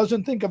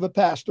 doesn't think of a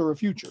past or a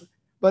future,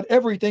 but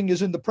everything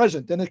is in the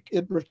present, and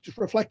it's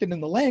reflected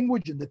in the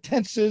language and the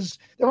tenses.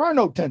 There are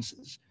no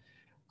tenses.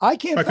 I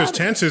can't. Because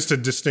tense is to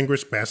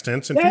distinguish past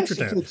tense and future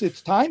tense.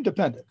 It's time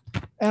dependent,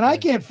 and I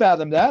can't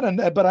fathom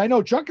that. But I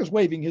know Chuck is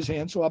waving his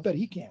hand, so I bet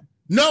he can.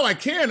 No, I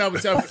can. I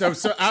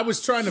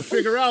was trying to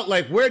figure out,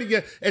 like, where to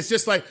get. It's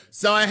just like,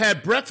 so I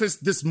had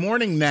breakfast this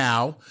morning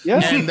now,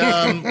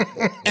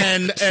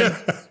 and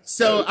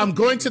so I'm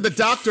going to the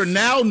doctor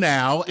now,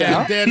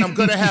 and then I'm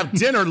going to have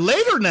dinner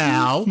later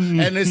now,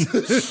 and and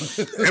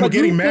we're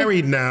getting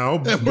married now,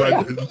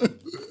 but.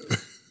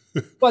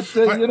 But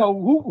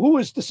who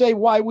is to say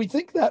why we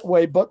think that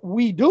way? But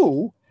we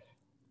do,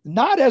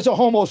 not as a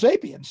Homo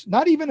sapiens,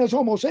 not even as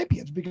Homo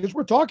sapiens, because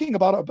we're talking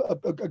about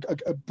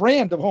a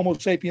brand of Homo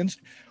sapiens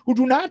who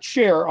do not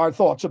share our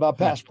thoughts about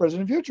past,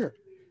 present, and future.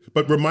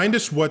 But remind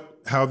us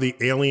how the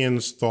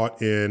aliens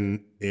thought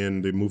in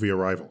the movie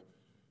Arrival.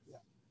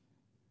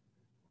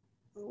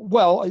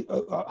 Well,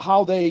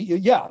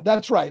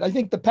 that's right. I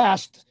think the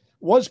past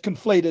was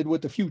conflated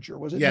with the future,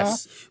 was it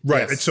not?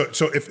 Right. Yes.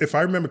 So if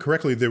I remember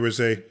correctly, there was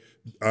a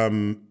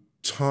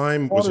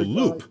time was a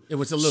loop. It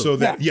was a loop. So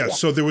that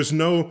so there was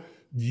no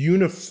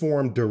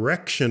uniform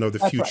direction of the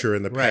future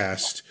in the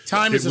past.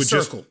 Time is a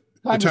circle.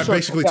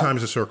 Basically, time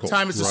is a circle.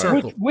 Time is a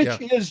circle. Which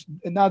is,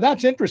 now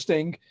that's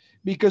interesting,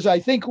 because I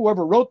think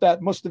whoever wrote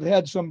that must have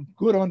had some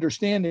good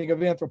understanding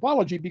of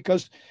anthropology,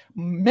 because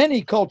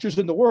many cultures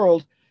in the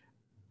world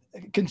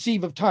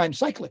conceive of time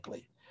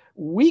cyclically.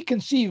 We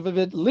conceive of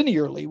it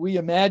linearly. We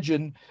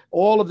imagine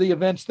all of the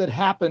events that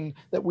happen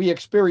that we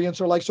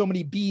experience are like so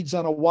many beads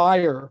on a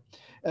wire.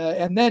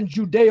 And then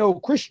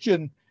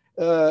Judeo-Christian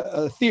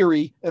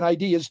theory and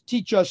ideas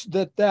teach us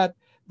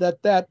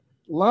that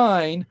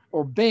line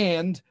or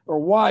band or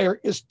wire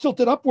is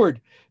tilted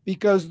upward,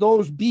 because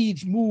those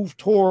beads move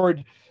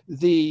toward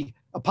the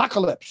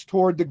apocalypse,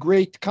 toward the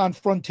great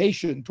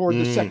confrontation, toward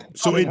the second.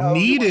 So it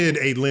needed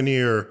a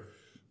linear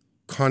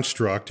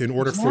construct in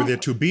order for there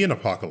to be an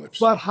apocalypse.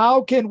 But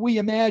how can we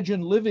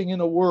imagine living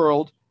in a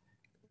world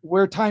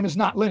where time is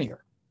not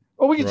linear?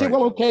 Well, we can say,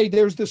 well, okay,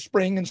 there's the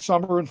spring and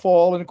summer and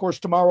fall, and of course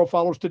tomorrow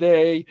follows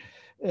today,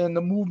 and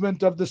the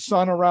movement of the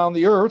sun around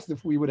the earth,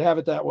 if we would have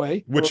it that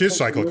way, which is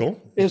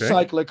cyclical,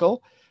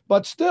 cyclical,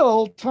 but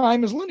still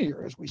time is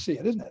linear as we see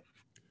it, isn't it?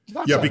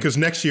 Because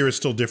next year is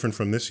still different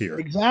from this year.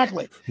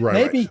 Exactly.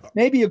 Right.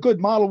 Maybe a good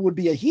model would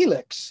be a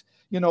helix,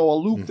 a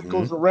loop that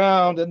goes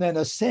around and then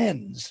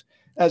ascends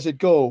as it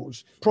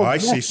goes. I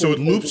see. So it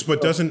loops,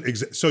 but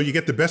doesn't. So you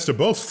get the best of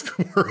both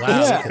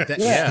worlds.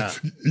 Yeah.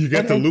 You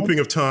get the looping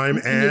of time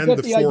and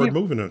the forward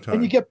movement of time.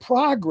 And you get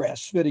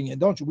progress fitting in,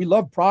 don't you? We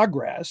love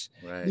progress,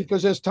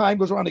 because as time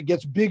goes on, it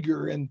gets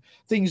bigger and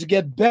things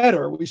get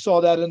better. We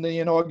saw that in the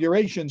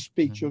inauguration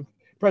speech of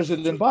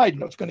President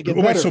Biden. It's going to get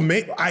better. So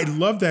I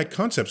love that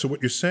concept. So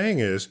what you're saying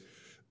is,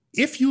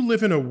 if you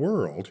live in a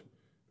world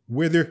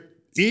where there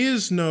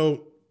is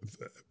no,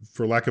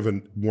 for lack of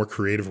a more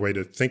creative way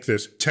to think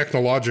this,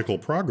 technological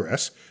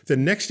progress,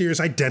 then next year is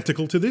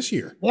identical to this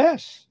year.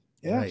 Yes.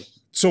 Right.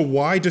 So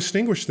why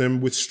distinguish them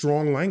with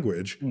strong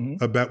language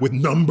with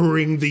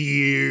numbering the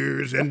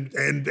years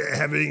and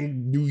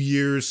having New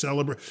Year's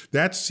celebrate?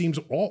 That seems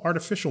all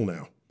artificial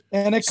now.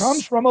 And it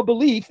comes from a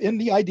belief in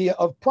the idea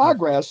of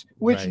progress,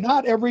 which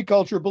not every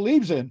culture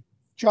believes in.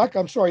 Chuck,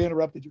 I'm sorry I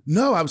interrupted you.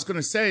 No, I was going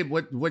to say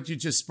what you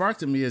just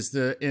sparked in me is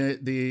the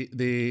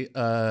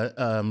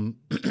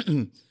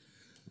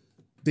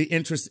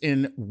interest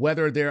in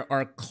whether there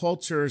are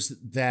cultures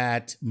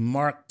that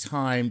mark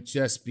time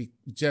just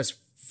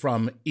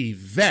from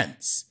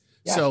events.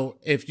 Yes. So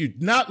if you're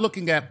not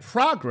looking at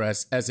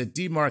progress as a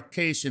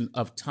demarcation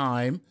of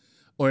time,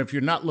 or if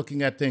you're not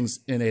looking at things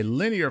in a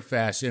linear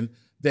fashion,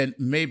 then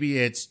maybe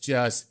it's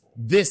just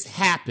this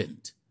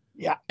happened.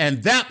 Yeah.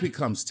 And that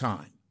becomes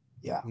time.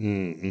 Yeah.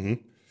 Mm-hmm.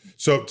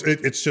 So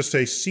it's just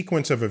a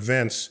sequence of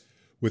events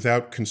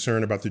without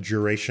concern about the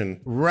duration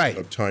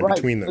of time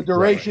between them. The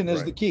duration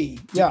is the key.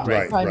 Yeah.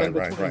 Right.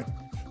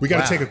 We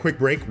got to take a quick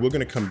break. We're going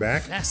to come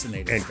back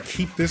and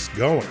keep this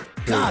going.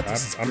 God,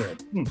 this is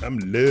good. I'm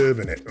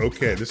loving it.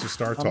 Okay, this is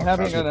StarTalk. I'm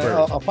having an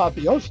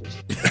apotheosis.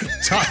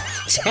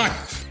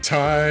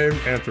 Time,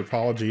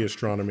 anthropology,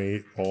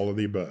 astronomy, all of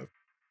the above.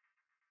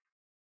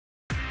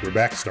 We're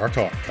back.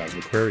 StarTalk,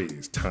 Cosmic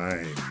Queries,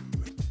 time,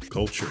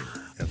 culture,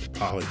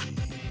 anthropology.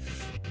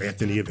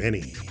 Anthony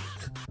Aveni.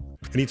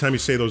 Anytime you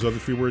say those other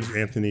three words,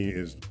 Anthony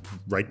is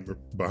right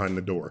behind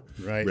the door,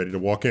 ready to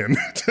walk in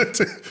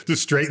to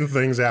straighten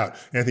things out.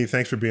 Anthony,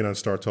 thanks for being on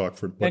StarTalk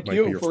for what might be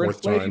your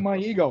fourth time. Thank you for inflating my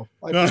ego.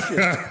 I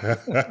appreciate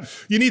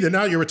it. You need it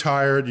now. You're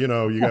retired. We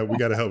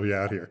got to help you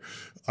out here.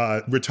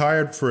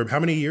 Retired for how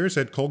many years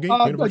at Colgate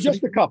University?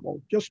 Just a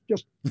couple. Just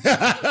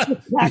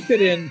packed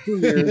it in 2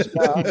 years.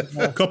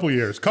 Couple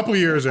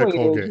years at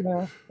Colgate.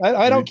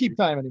 I don't keep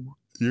time anymore.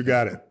 You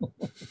got it.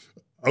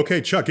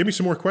 Okay, Chuck, give me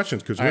some more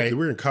questions because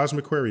we're in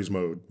Cosmic Queries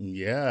mode.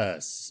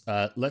 Yes.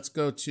 Let's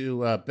go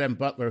to Ben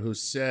Butler, who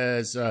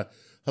says,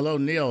 hello,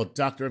 Neil,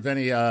 Dr.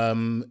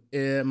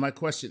 Aveni. My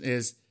question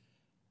is,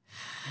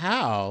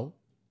 how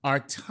are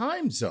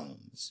time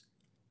zones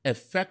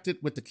affected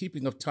with the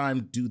keeping of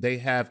time? Do they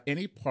have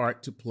any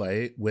part to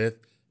play with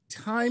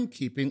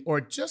timekeeping,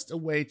 or just a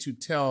way to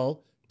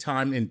tell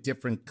time in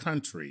different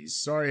countries?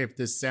 Sorry if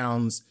this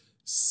sounds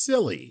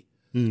silly.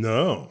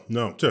 No.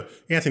 So,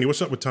 Anthony,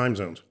 what's up with time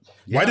zones?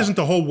 Yeah. Why doesn't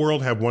the whole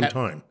world have one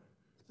time?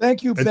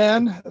 Thank you,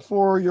 Ben,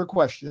 for your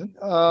question.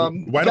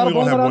 Why don't we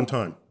all have one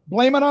time?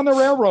 Blame it on the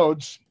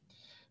railroads.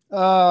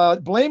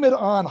 Blame it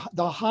on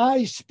the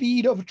high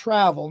speed of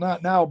travel,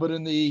 not now, but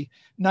in the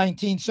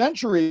 19th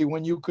century,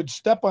 when you could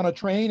step on a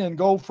train and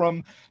go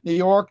from New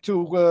York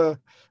to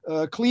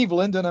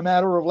Cleveland in a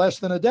matter of less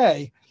than a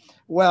day.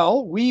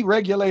 Well, we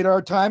regulate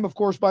our time, of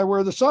course, by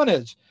where the sun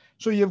is.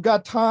 So you've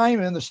got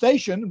time in the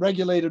station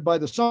regulated by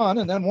the sun.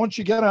 And then once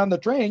you get on the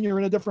train, you're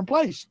in a different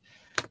place.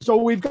 So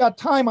we've got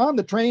time on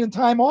the train and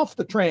time off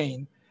the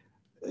train.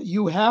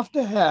 You have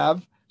to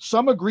have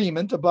some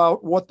agreement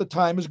about what the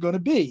time is going to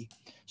be.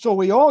 So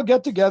we all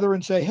get together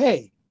and say,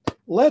 hey,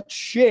 let's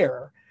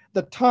share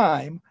the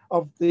time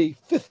of the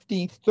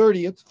 15th,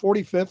 30th,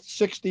 45th,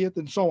 60th,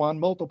 and so on,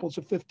 multiples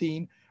of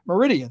 15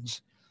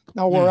 meridians.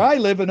 Now, where I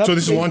live in so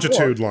this is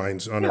longitude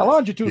lines.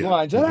 Longitude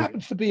lines. That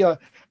happens to be a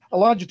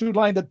longitude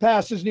line that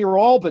passes near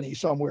Albany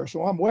somewhere.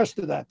 So I'm west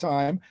of that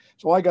time.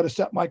 So I got to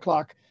set my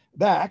clock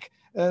back.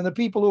 And the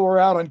people who are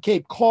out on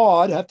Cape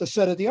Cod have to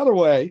set it the other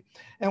way.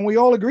 And we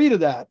all agree to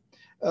that.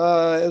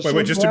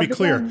 Wait, just to be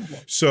clear.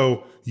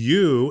 So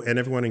you and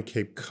everyone in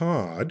Cape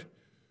Cod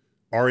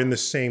are in the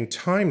same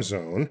time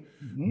zone,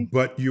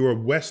 but you are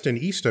west and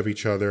east of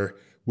each other,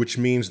 which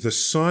means the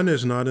sun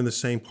is not in the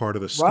same part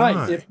of the sky.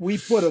 Right. If we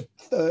put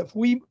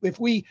if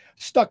we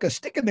stuck a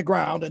stick in the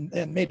ground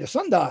and made a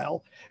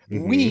sundial,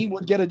 we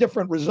would get a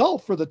different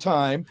result for the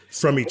time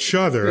from each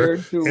other.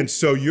 And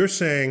so you're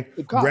saying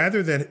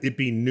rather than it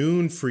be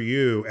noon for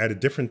you at a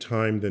different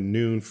time than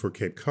noon for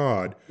Cape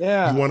Cod, you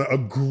want to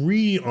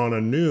agree on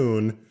a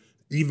noon,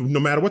 even no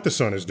matter what the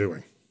sun is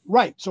doing.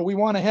 Right. So we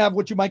want to have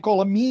what you might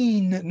call a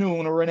mean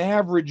noon or an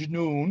average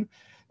noon.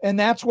 And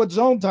that's what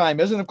zone time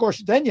is. And of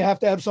course, then you have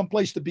to have some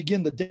place to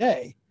begin the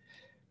day.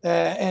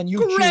 And you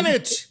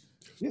Greenwich.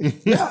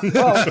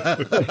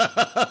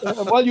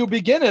 Well, you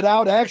begin it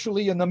out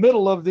actually in the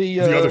middle of the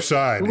other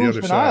side,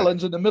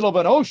 Islands, in the middle of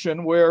an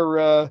ocean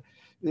where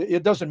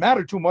it doesn't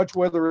matter too much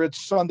whether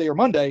it's Sunday or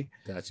Monday.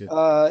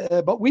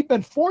 Gotcha. But we've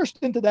been forced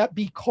into that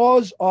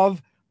because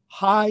of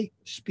high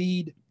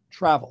speed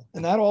travel.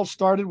 And that all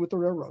started with the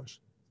railroads.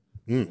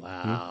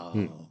 Wow.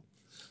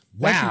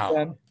 Wow.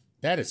 You,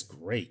 that is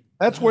great.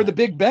 That's where the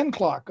Big Ben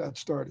clock got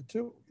started,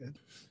 too.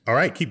 All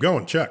right, keep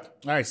going, Chuck.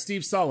 All right,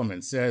 Steve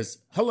Solomon says,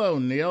 hello,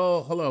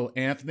 Neil. Hello,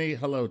 Anthony.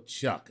 Hello,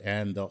 Chuck,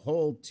 and the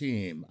whole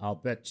team. I'll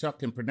bet Chuck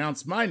can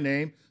pronounce my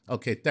name.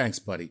 Okay, thanks,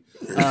 buddy.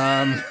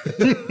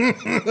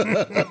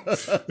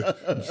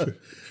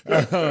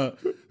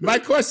 My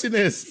question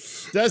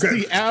is, does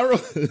the arrow...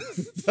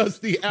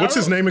 What's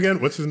his name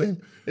again? What's his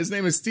name? His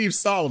name is Steve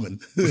Solomon.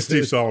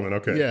 Steve Solomon,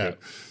 okay.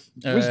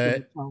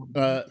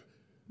 Yeah.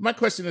 My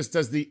question is,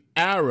 does the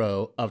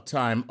arrow of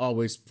time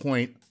always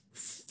point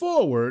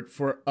forward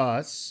for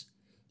us,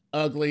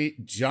 ugly,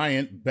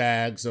 giant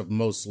bags of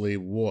mostly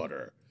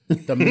water?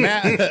 The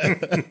math.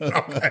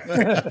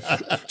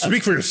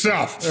 Speak for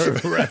yourself.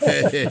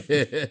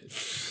 Right.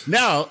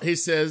 Now, he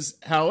says,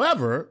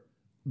 however,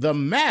 the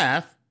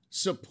math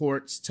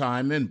supports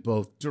time in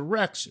both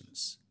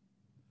directions.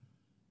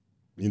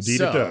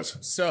 Indeed, it does.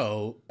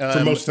 So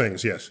for most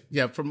things, yes.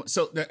 Yeah.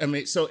 So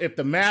if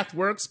the math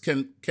works,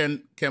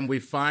 can we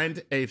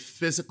find a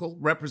physical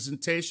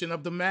representation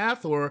of the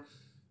math, or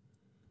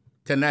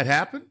can that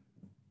happen?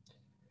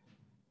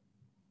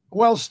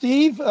 Well,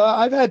 Steve,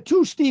 I've had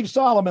two Steve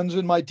Solomons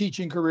in my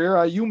teaching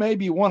career. You may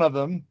be one of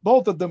them.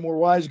 Both of them were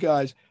wise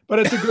guys, but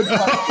it's a good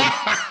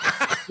question.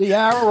 The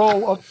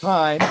arrow of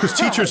time. Because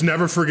teachers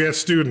never forget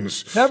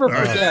students. Never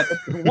forget.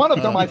 One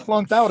of them I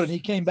flunked out, and he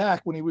came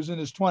back when he was in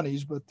his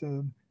 20s, but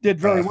did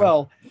very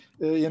well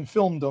and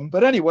filmed them.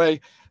 But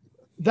anyway,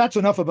 that's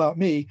enough about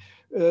me.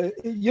 I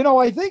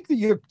think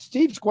that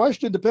Steve's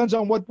question depends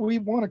on what we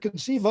want to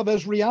conceive of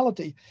as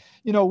reality.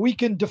 We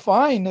can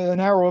define an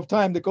arrow of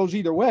time that goes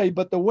either way,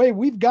 but the way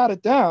we've got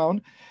it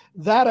down,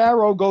 that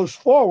arrow goes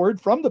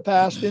forward from the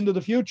past into the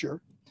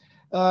future,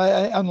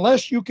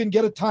 unless you can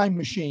get a time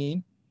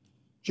machine.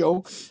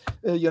 Joke,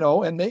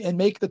 and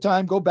make the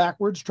time go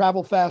backwards,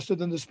 travel faster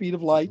than the speed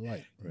of light.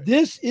 Right.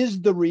 This is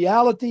the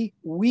reality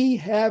we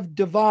have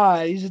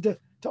devised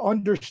to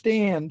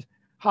understand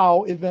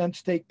how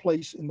events take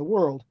place in the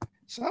world.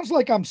 Sounds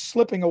like I'm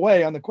slipping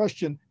away on the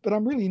question, but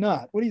I'm really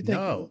not. What do you think?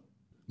 No.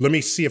 Let me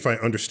see if I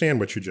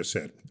understand what you just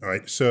said. All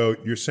right. So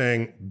you're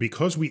saying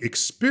because we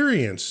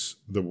experience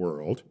the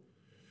world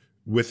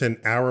with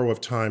an arrow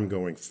of time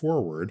going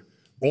forward,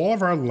 all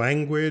of our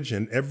language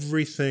and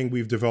everything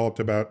we've developed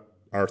about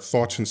our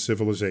thoughts and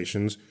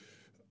civilizations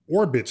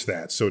orbits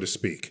that, so to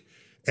speak.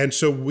 And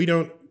so we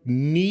don't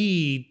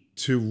need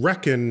to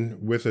reckon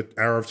with an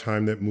arrow of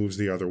time that moves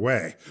the other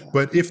way. Yeah.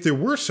 But if there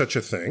were such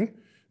a thing,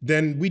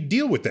 then we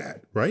deal with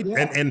that, right?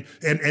 Yeah.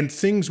 And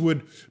things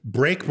would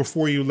break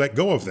before you let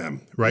go of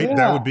them, right? Yeah.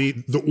 That would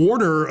be the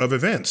order of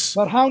events.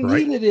 But how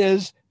neat it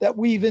is that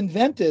we've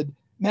invented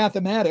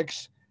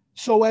mathematics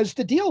so as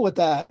to deal with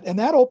that. And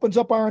that opens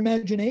up our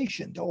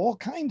imagination to all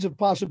kinds of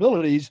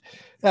possibilities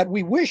that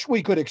we wish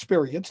we could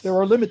experience. There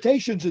are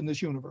limitations in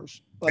this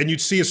universe. And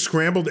you'd see a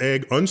scrambled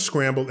egg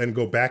unscrambled and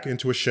go back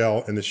into a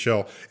shell in the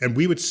shell. And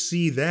we would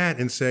see that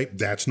and say,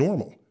 that's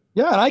normal.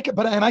 Yeah, and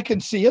I can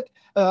see it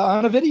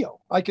on a video.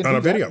 I can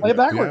play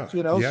backwards,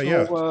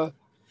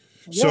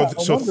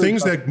 So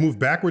things that move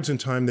backwards in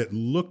time that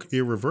look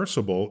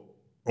irreversible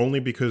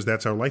only because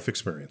that's our life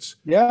experience.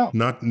 Yeah.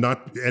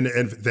 And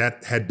if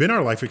that had been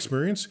our life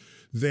experience,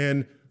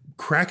 then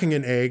cracking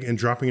an egg and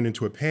dropping it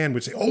into a pan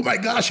would say, "Oh my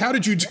gosh, how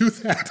did you do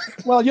that?"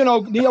 Well,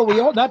 Neil, we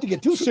all, not to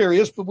get too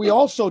serious, but we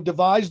also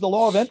devised the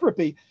law of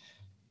entropy,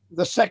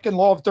 the second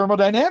law of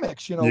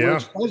thermodynamics,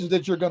 which says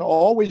that you're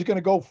always going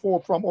to go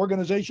from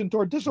organization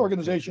toward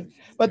disorganization.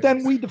 But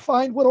then we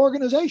defined what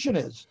organization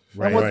is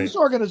and what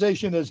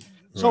disorganization is.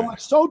 So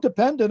it's so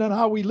dependent on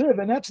how we live,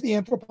 and that's the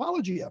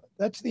anthropology of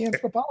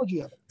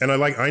it. And I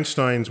like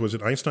was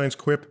it Einstein's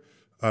quip?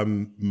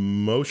 Time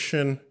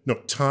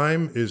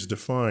is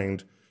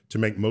defined to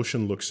make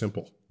motion look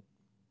simple.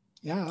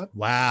 Yeah.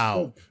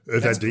 Wow.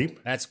 Is that deep?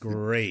 That's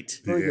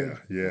great.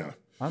 Yeah.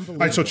 All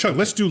right, so Chuck,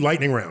 let's do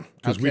lightning round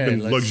because we've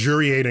been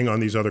luxuriating on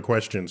these other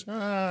questions.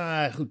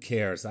 Who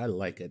cares? I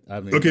like it.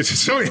 Okay,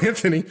 so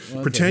Anthony,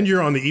 pretend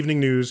you're on the evening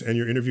news and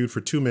you're interviewed for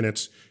 2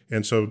 minutes,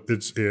 and so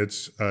it's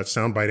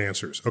soundbite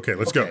answers. Okay,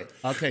 let's go.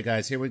 Okay,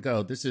 guys, here we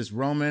go. This is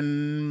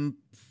Roman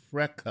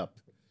Prekup.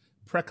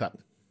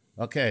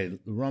 Okay,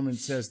 Roman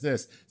says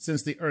this: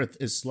 since the Earth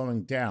is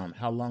slowing down,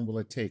 how long will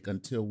it take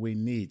until we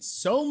need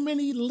so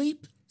many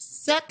leap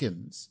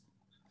seconds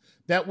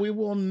that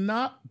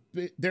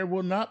there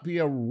will not be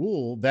a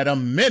rule that a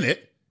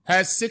minute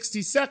has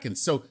 60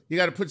 seconds. So you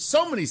got to put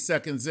so many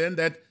seconds in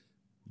that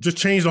just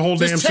change the whole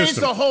damn system. Change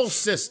the whole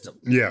system.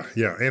 Yeah.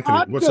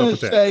 Anthony, what's up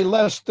with that? I'm going to say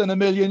less than 1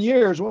 million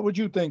years. What would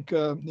you think,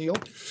 Neil?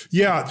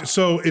 Yeah,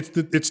 so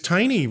it's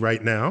tiny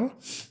right now,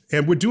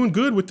 and we're doing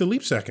good with the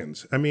leap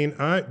seconds. I mean,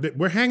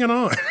 we're hanging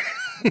on.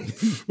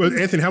 Well,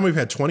 Anthony, how many have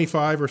had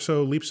 25 or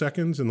so leap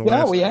seconds in the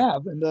last? Yeah, we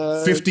have. And,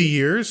 50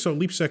 years, so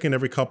leap second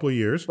every couple of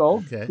years.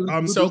 Okay.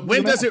 So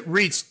when does it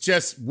reach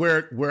just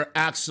where we're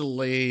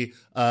actually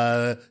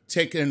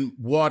taking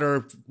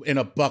water in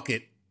a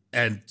bucket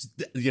and,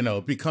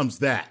 it becomes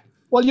that?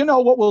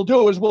 Well, what we'll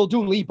do is we'll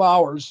do leap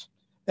hours,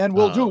 and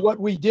we'll do what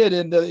we did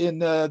in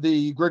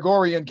the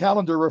Gregorian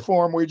calendar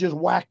reform. We just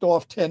whacked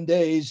off 10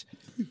 days,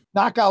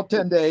 knock out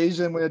 10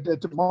 days, and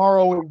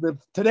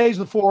today's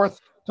the 4th.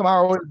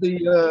 Tomorrow is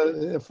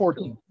the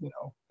 14th,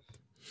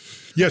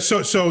 Yeah,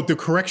 so the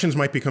corrections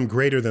might become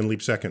greater than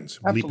leap seconds,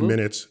 Absolutely. leap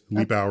minutes,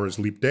 leap hours,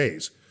 leap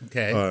days.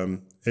 Okay.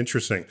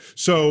 Interesting.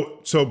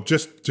 So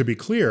just to be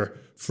clear,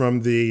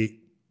 from the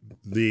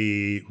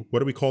what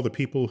do we call the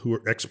people who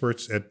are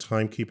experts at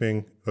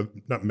timekeeping?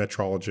 Not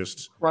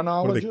metrologists.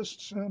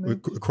 Chronologists.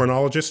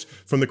 Chronologists.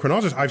 From the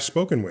chronologists I've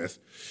spoken with,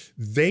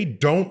 they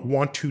don't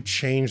want to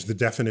change the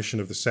definition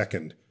of the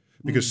second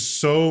because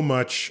so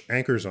much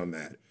anchors on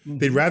that.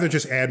 They'd rather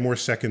just add more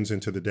seconds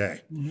into the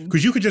day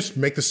because you could just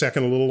make the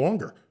second a little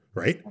longer,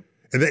 right?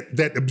 And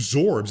that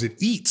absorbs, it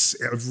eats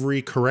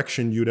every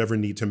correction you'd ever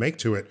need to make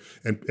to it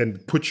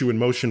and puts you in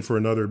motion for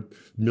another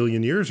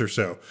million years or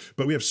so.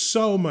 But we have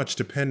so much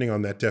depending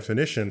on that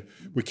definition,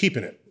 we're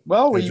keeping it.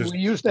 Well, we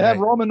used to have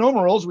Roman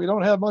numerals. We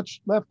don't have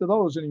much left of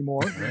those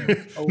anymore.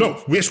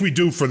 No, yes, we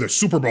do for the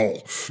Super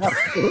Bowl.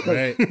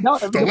 Right. No,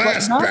 the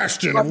last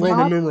bastion of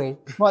Roman numeral.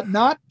 But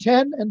not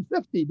 10 and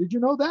 50. Did you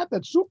know that?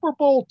 That Super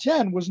Bowl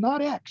 10 was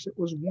not X. It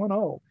was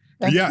 10.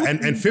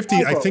 And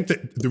 50, I think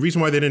that the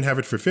reason why they didn't have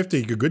it for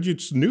 50, good you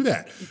knew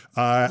that.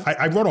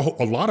 I wrote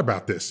a lot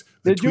about this.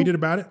 I tweeted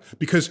about it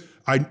because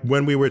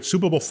when we were at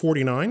Super Bowl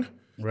 49,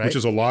 which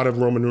is a lot of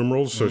Roman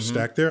numerals, so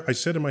stacked there, I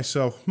said to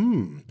myself,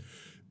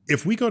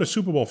 if we go to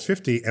Super Bowl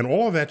 50 and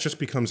all of that just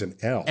becomes an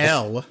L,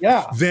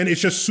 then it's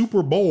just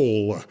Super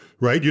Bowl,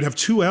 right? You'd have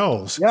two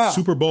L's,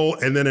 Super Bowl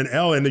and then an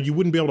L, and then you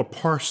wouldn't be able to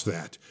parse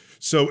that.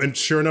 So, and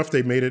sure enough,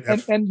 they made it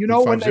And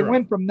when they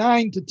went from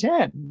 9 to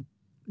 10,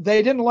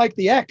 they didn't like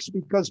the X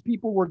because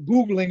people were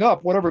Googling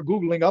up, whatever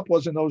Googling up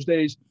was in those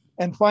days,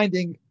 and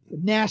finding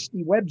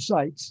nasty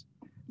websites.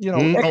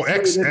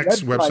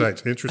 X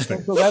websites.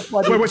 Interesting. So that's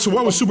why so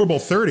what was Super Bowl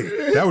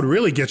 30? That would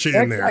really get you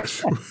in there.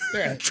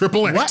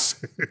 Triple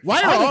X.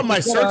 Why are all my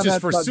searches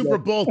for Super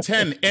Bowl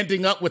 10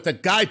 ending up with a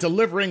guy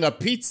delivering a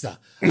pizza?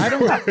 I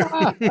don't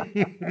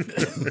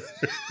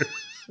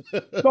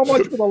So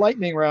much for the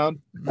lightning round.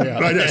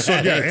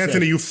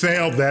 Anthony, you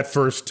failed that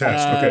first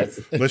test.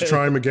 Okay, let's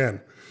try him again.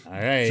 All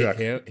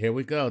right, here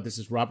we go. This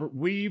is Robert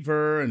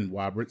Weaver, and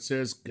Robert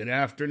says, good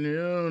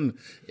afternoon.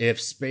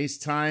 If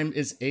space-time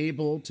is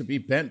able to be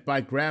bent by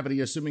gravity,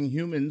 assuming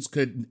humans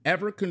could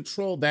ever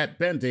control that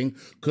bending,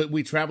 could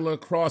we travel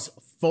across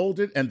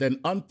folded and then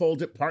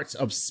unfolded parts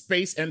of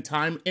space and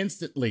time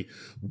instantly?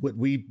 Would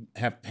we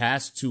have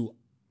passed to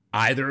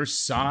either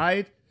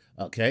side?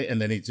 Okay,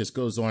 and then he just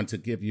goes on to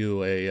give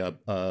you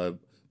a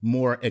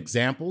more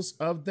examples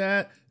of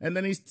that. And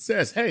then he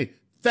says, hey,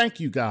 thank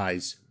you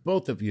guys,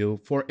 both of you,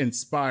 for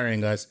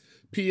inspiring us.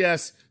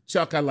 P.S.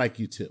 Chuck, I like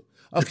you too.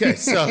 Okay,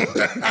 so.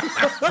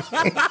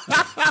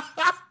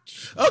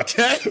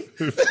 Okay.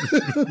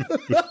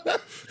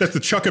 That's the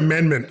Chuck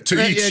amendment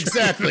to each.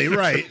 Exactly,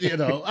 right.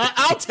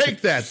 I'll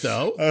take that,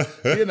 though.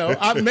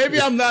 Maybe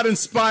I'm not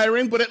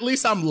inspiring, but at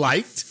least I'm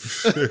liked.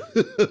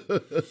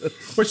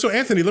 Wait, so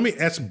Anthony, let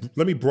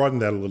me broaden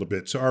that a little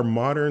bit. So our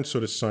modern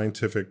sort of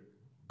scientific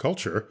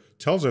culture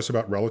tells us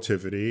about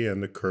relativity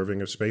and the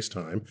curving of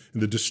space-time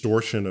and the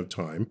distortion of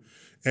time.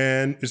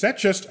 And is that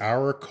just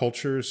our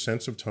culture's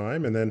sense of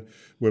time? And then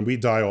when we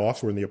die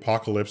off, or in the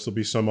apocalypse, there'll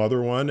be some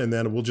other one, and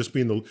then we'll just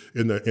be in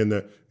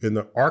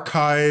the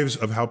archives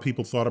of how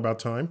people thought about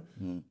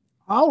time?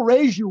 I'll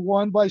raise you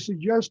one by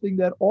suggesting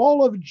that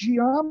all of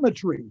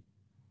geometry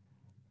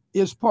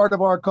is part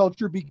of our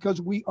culture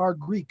because we are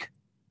Greek.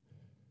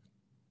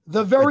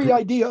 The very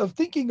idea of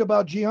thinking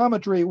about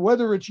geometry,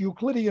 whether it's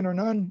Euclidean or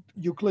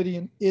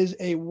non-Euclidean, is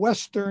a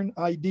Western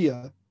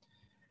idea.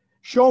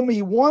 Show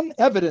me one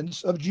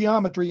evidence of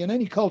geometry in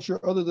any culture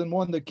other than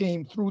one that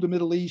came through the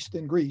Middle East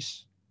and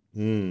Greece,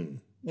 and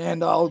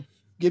I'll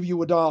give you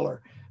 $1.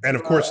 And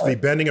of course, the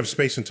bending of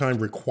space and time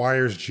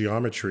requires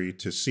geometry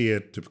to see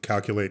it, to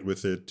calculate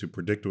with it, to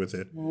predict with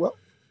it. Well,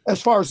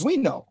 as far as we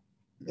know,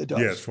 it does.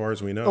 Yeah, as far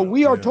as we know. So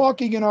we are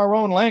talking in our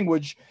own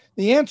language.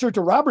 The answer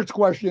to Robert's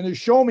question is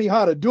show me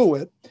how to do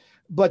it,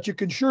 but you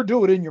can sure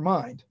do it in your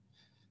mind.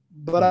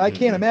 But I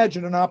can't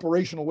imagine an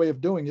operational way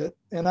of doing it.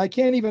 And I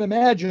can't even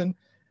imagine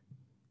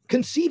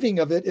conceiving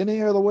of it in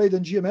any other way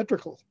than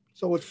geometrical.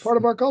 So it's part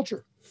of our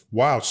culture.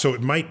 Wow. So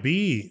it might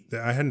be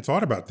that I hadn't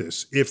thought about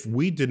this. If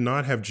we did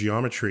not have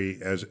geometry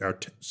as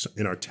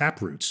in our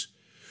taproots,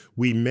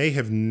 we may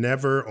have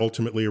never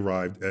ultimately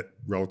arrived at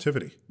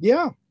relativity.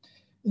 Yeah.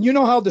 And you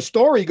know how the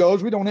story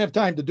goes. We don't have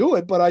time to do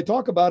it, but I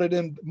talk about it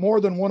in more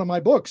than one of my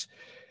books.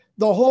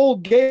 The whole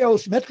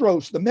geos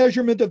metros, the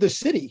measurement of the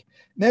city,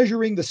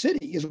 measuring the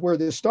city is where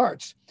this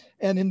starts.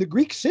 And in the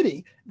Greek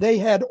city, they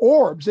had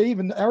orbs.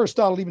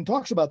 Aristotle even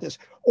talks about this,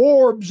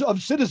 orbs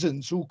of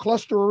citizens who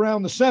cluster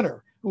around the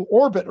center, who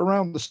orbit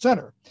around the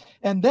center.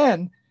 And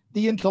then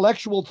the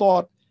intellectual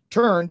thought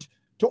turned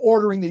to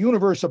ordering the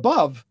universe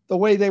above the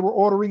way they were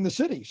ordering the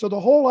city. So the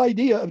whole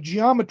idea of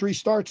geometry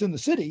starts in the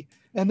city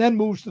and then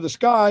moves to the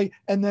sky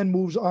and then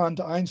moves on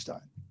to Einstein.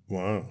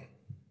 Wow.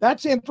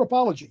 That's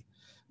anthropology.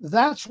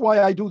 That's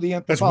why I do the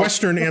anthropology. That's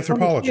Western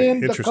anthropology.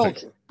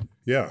 Interesting.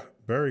 Yeah,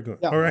 very good.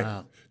 Yeah. All right.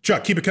 Wow.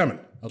 Chuck, keep it coming.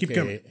 Okay, Keep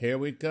coming. here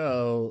we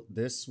go.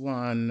 This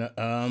one,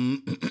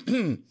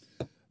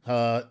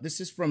 this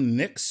is from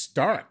Nick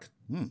Stark.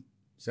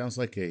 Sounds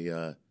like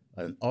an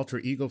alter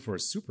ego for a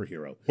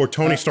superhero. Or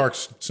Tony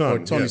Stark's son.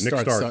 Or Tony Nick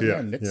Stark's son.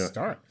 Yeah, Nick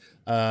Stark.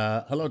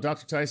 Hello,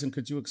 Dr. Tyson.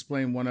 Could you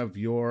explain one of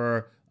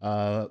your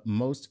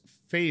most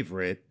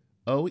favorite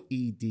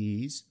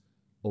OEDs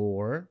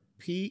or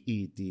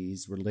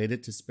PEDs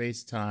related to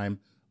space-time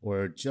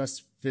or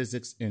just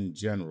physics in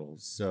general?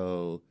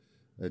 So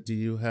do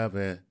you have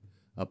a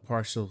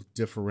partial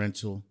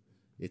differential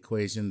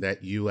equation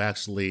that you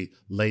actually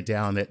lay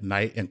down at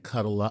night and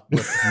cuddle up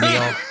with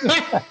Neil?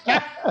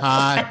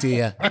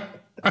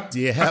 Do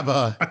you have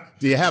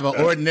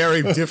an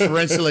ordinary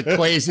differential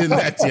equation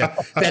that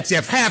you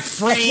have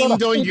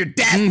framed on your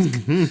desk?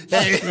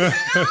 I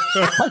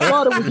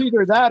thought it was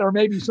either that or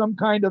maybe some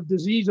kind of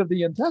disease of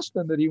the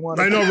intestine that he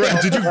wanted. I know,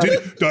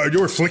 right? You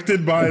were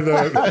afflicted by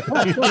the...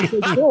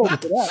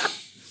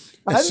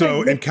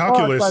 So in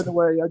calculus... Stark, by the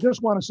way, I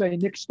just want to say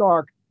Nick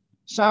Stark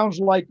sounds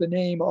like the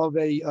name of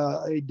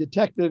a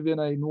detective in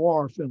a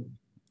noir film.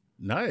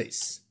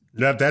 Nice.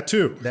 That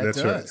too.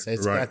 That's does.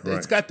 Right.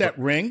 It's got that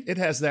ring. It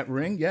has that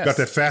ring. Yes. Got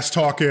that fast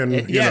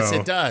talking. Yes,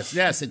 it does.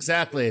 Yes,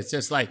 exactly. It's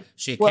just like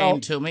she came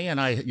to me and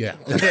and you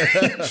got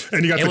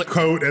the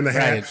coat and the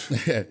hat.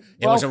 Right.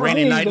 It was a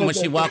rainy night, and when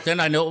she walked in,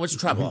 I knew it was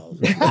trouble.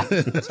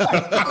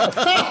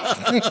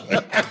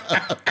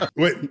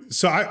 Wait,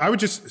 so I would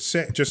just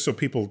say, just so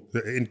people,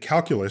 in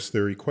calculus,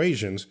 there are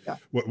equations. Yeah.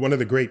 One of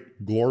the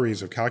great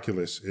glories of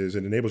calculus is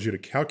it enables you to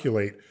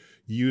calculate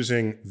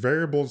using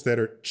variables that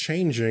are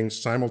changing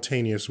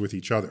simultaneous with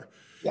each other.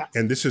 Yeah.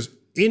 And this is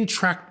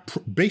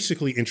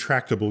basically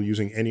intractable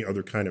using any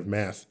other kind of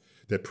math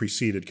that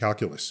preceded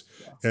calculus.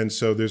 Yeah. And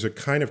so there's a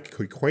kind of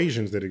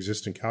equations that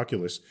exist in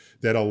calculus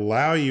that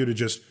allow you to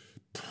just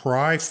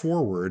pry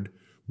forward,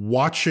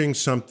 watching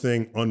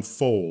something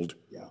unfold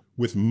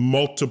with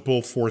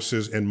multiple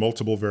forces and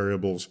multiple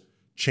variables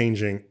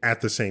changing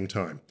at the same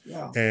time.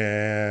 Yeah.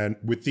 And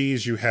with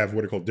these, you have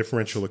what are called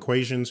differential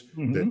equations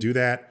that do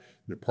that.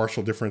 The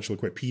partial differential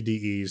equation,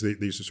 PDEs,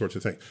 these are sorts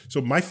of things. So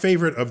my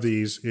favorite of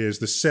these is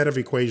the set of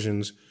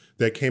equations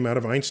that came out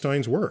of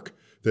Einstein's work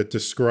that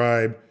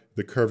describe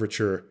the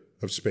curvature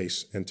of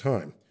space and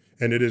time.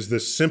 And it is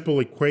this simple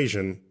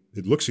equation,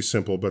 it looks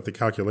simple, but the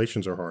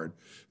calculations are hard,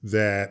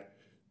 that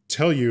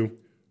tell you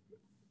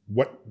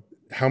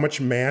how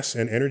much mass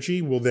and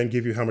energy will then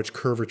give you how much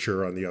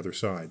curvature on the other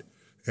side.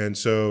 And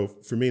so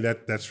for me,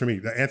 that's for me.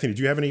 Anthony,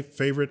 do you have any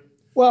favorite?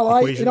 Well,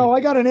 I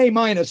got an A-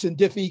 in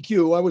diff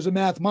EQ. I was a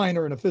math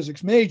minor and a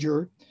physics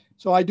major,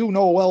 so I do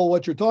know well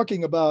what you're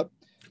talking about.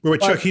 Wait,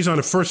 Chuck, he's on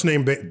a first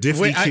name diff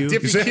EQ.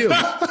 Diff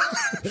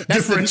EQ.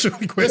 Differential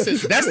equation.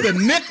 That's the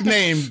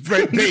nickname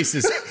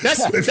basis.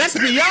 That's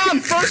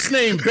beyond first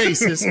name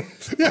basis.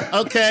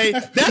 Okay,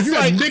 that's you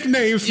like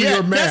nicknames for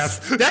your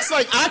math. That's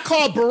like I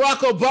call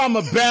Barack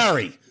Obama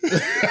Barry.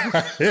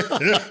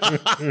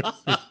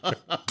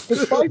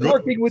 Despite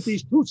working with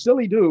these two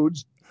silly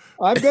dudes,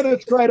 I'm going to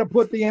try to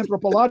put the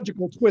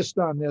anthropological twist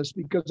on this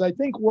because I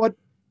think what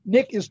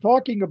Nick is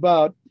talking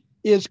about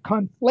is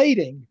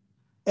conflating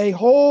a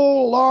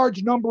whole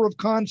large number of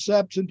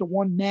concepts into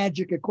one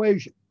magic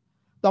equation.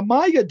 The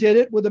Maya did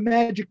it with a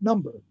magic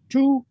number,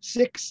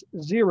 260.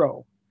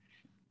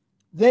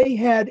 They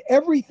had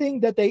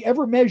everything that they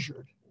ever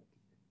measured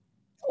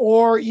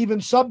or even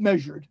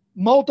submeasured,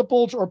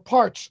 multiples or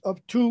parts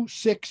of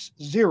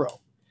 260.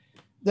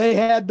 They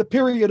had the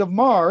period of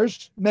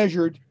Mars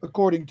measured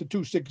according to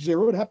 260.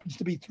 It happens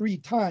to be 3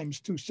 times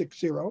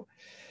 260.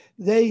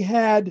 They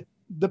had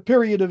the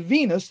period of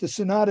Venus, the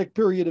synodic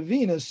period of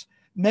Venus,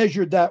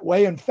 measured that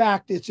way. In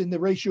fact, it's in the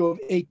ratio of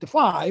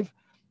 8:5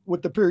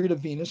 with the period of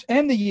Venus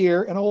and the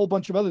year and a whole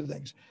bunch of other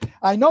things.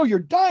 I know you're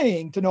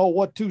dying to know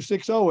what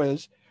 260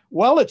 is.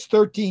 Well, it's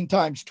 13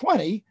 times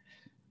 20.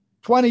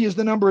 20 is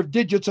the number of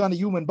digits on a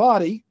human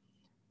body.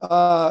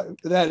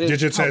 That is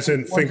digits as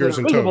in fingers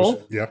and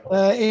toes. Yeah.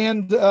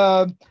 And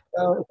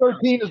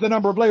 13 is the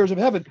number of layers of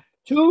heaven.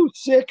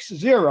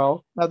 260.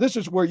 Now, this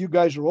is where you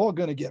guys are all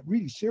going to get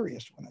really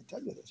serious when I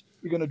tell you this.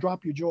 You're going to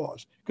drop your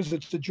jaws because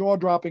it's the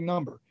jaw-dropping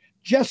number.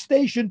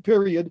 Gestation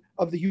period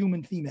of the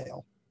human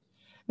female.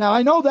 Now,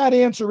 I know that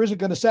answer isn't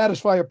going to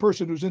satisfy a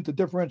person who's into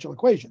differential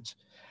equations,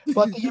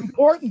 but the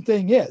important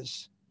thing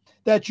is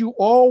that you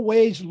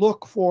always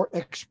look for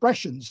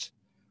expressions,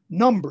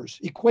 numbers,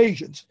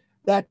 equations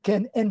that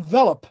can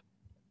envelop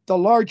the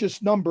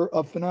largest number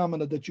of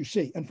phenomena that you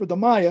see. And for the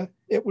Maya,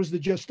 it was the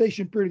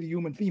gestation period of the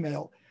human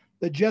female,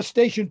 the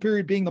gestation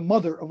period being the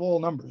mother of all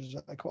numbers,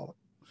 as I call it.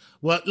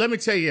 Well, let me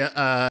tell you,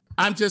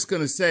 I'm just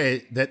going to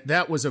say that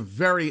that was a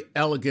very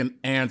elegant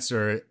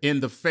answer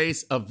in the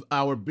face of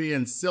our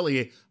being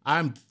silly.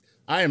 I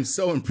am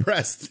so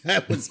impressed.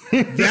 That was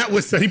he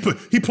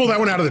pulled that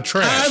one out of the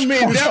trash. I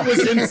mean, that was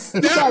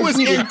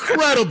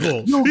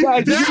incredible.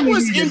 That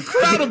was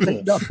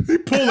incredible. He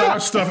pulled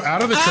our stuff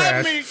out of the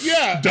trash. I mean,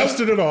 yeah,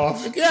 dusted it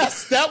off.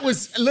 Yes, that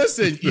was.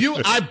 Listen,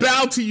 I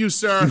bow to you,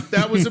 sir.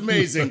 That was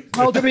amazing.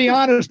 Well, to be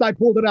honest, I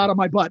pulled it out of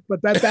my butt,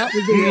 but that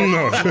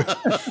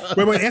was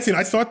no. Wait, Anthony.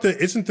 I thought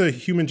isn't the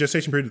human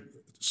gestation period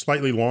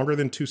slightly longer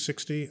than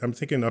 260? I'm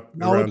thinking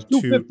around it's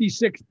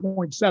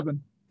 256.7.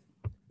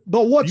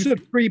 But what's at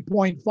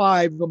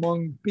 3.5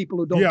 among people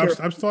who don't care?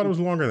 I thought it was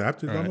longer than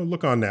that. I'm going to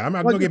look on that. I'm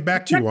going to get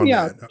back to you on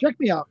that. Check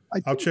me out.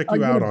 I'll check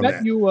you out on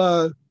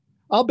that.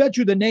 I'll bet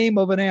you the name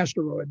of an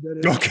asteroid. That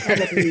is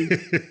probably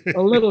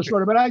a little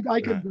shorter, but I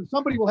can.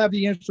 Somebody will have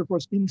the answer for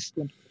us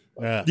instantly.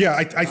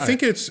 I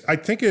think it's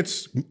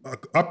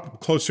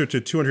up closer to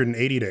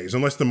 280 days,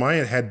 unless the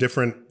Maya had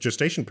different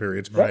gestation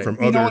periods from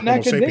other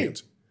Homo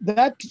sapiens.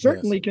 That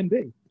certainly can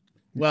be.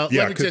 Well,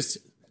 let me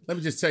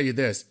just tell you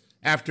this.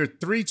 After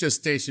 3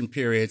 gestation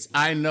periods,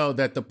 I know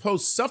that the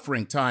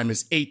post-suffering time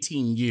is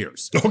 18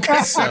 years.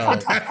 Okay, so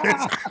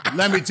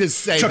let me just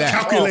say that.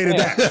 Calculated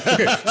that.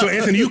 Okay, so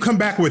Anthony, you come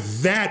back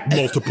with that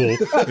multiple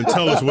and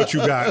tell us what you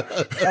got.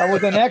 That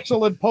was an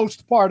excellent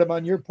postpartum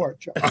on your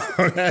part, Chuck.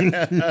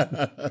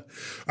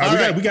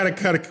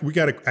 We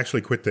got to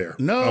actually quit there.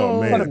 No.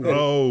 Oh man.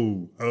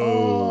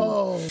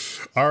 Oh.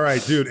 All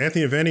right, dude.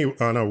 Anthony Aveni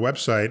on our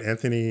website,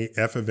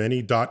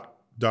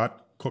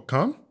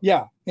 anthonyfaveni.com.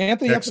 Yeah.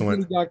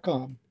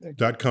 AnthonyFaveni.com.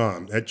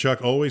 .com.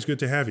 Chuck, always good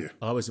to have you.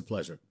 Always a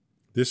pleasure.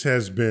 This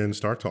has been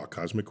StarTalk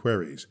Cosmic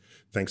Queries.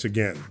 Thanks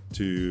again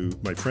to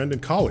my friend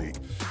and colleague,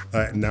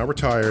 now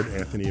retired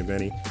Anthony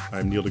Aveni.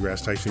 I'm Neil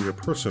deGrasse Tyson, your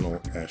personal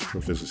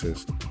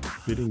astrophysicist,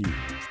 bidding you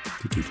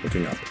to keep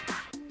looking up.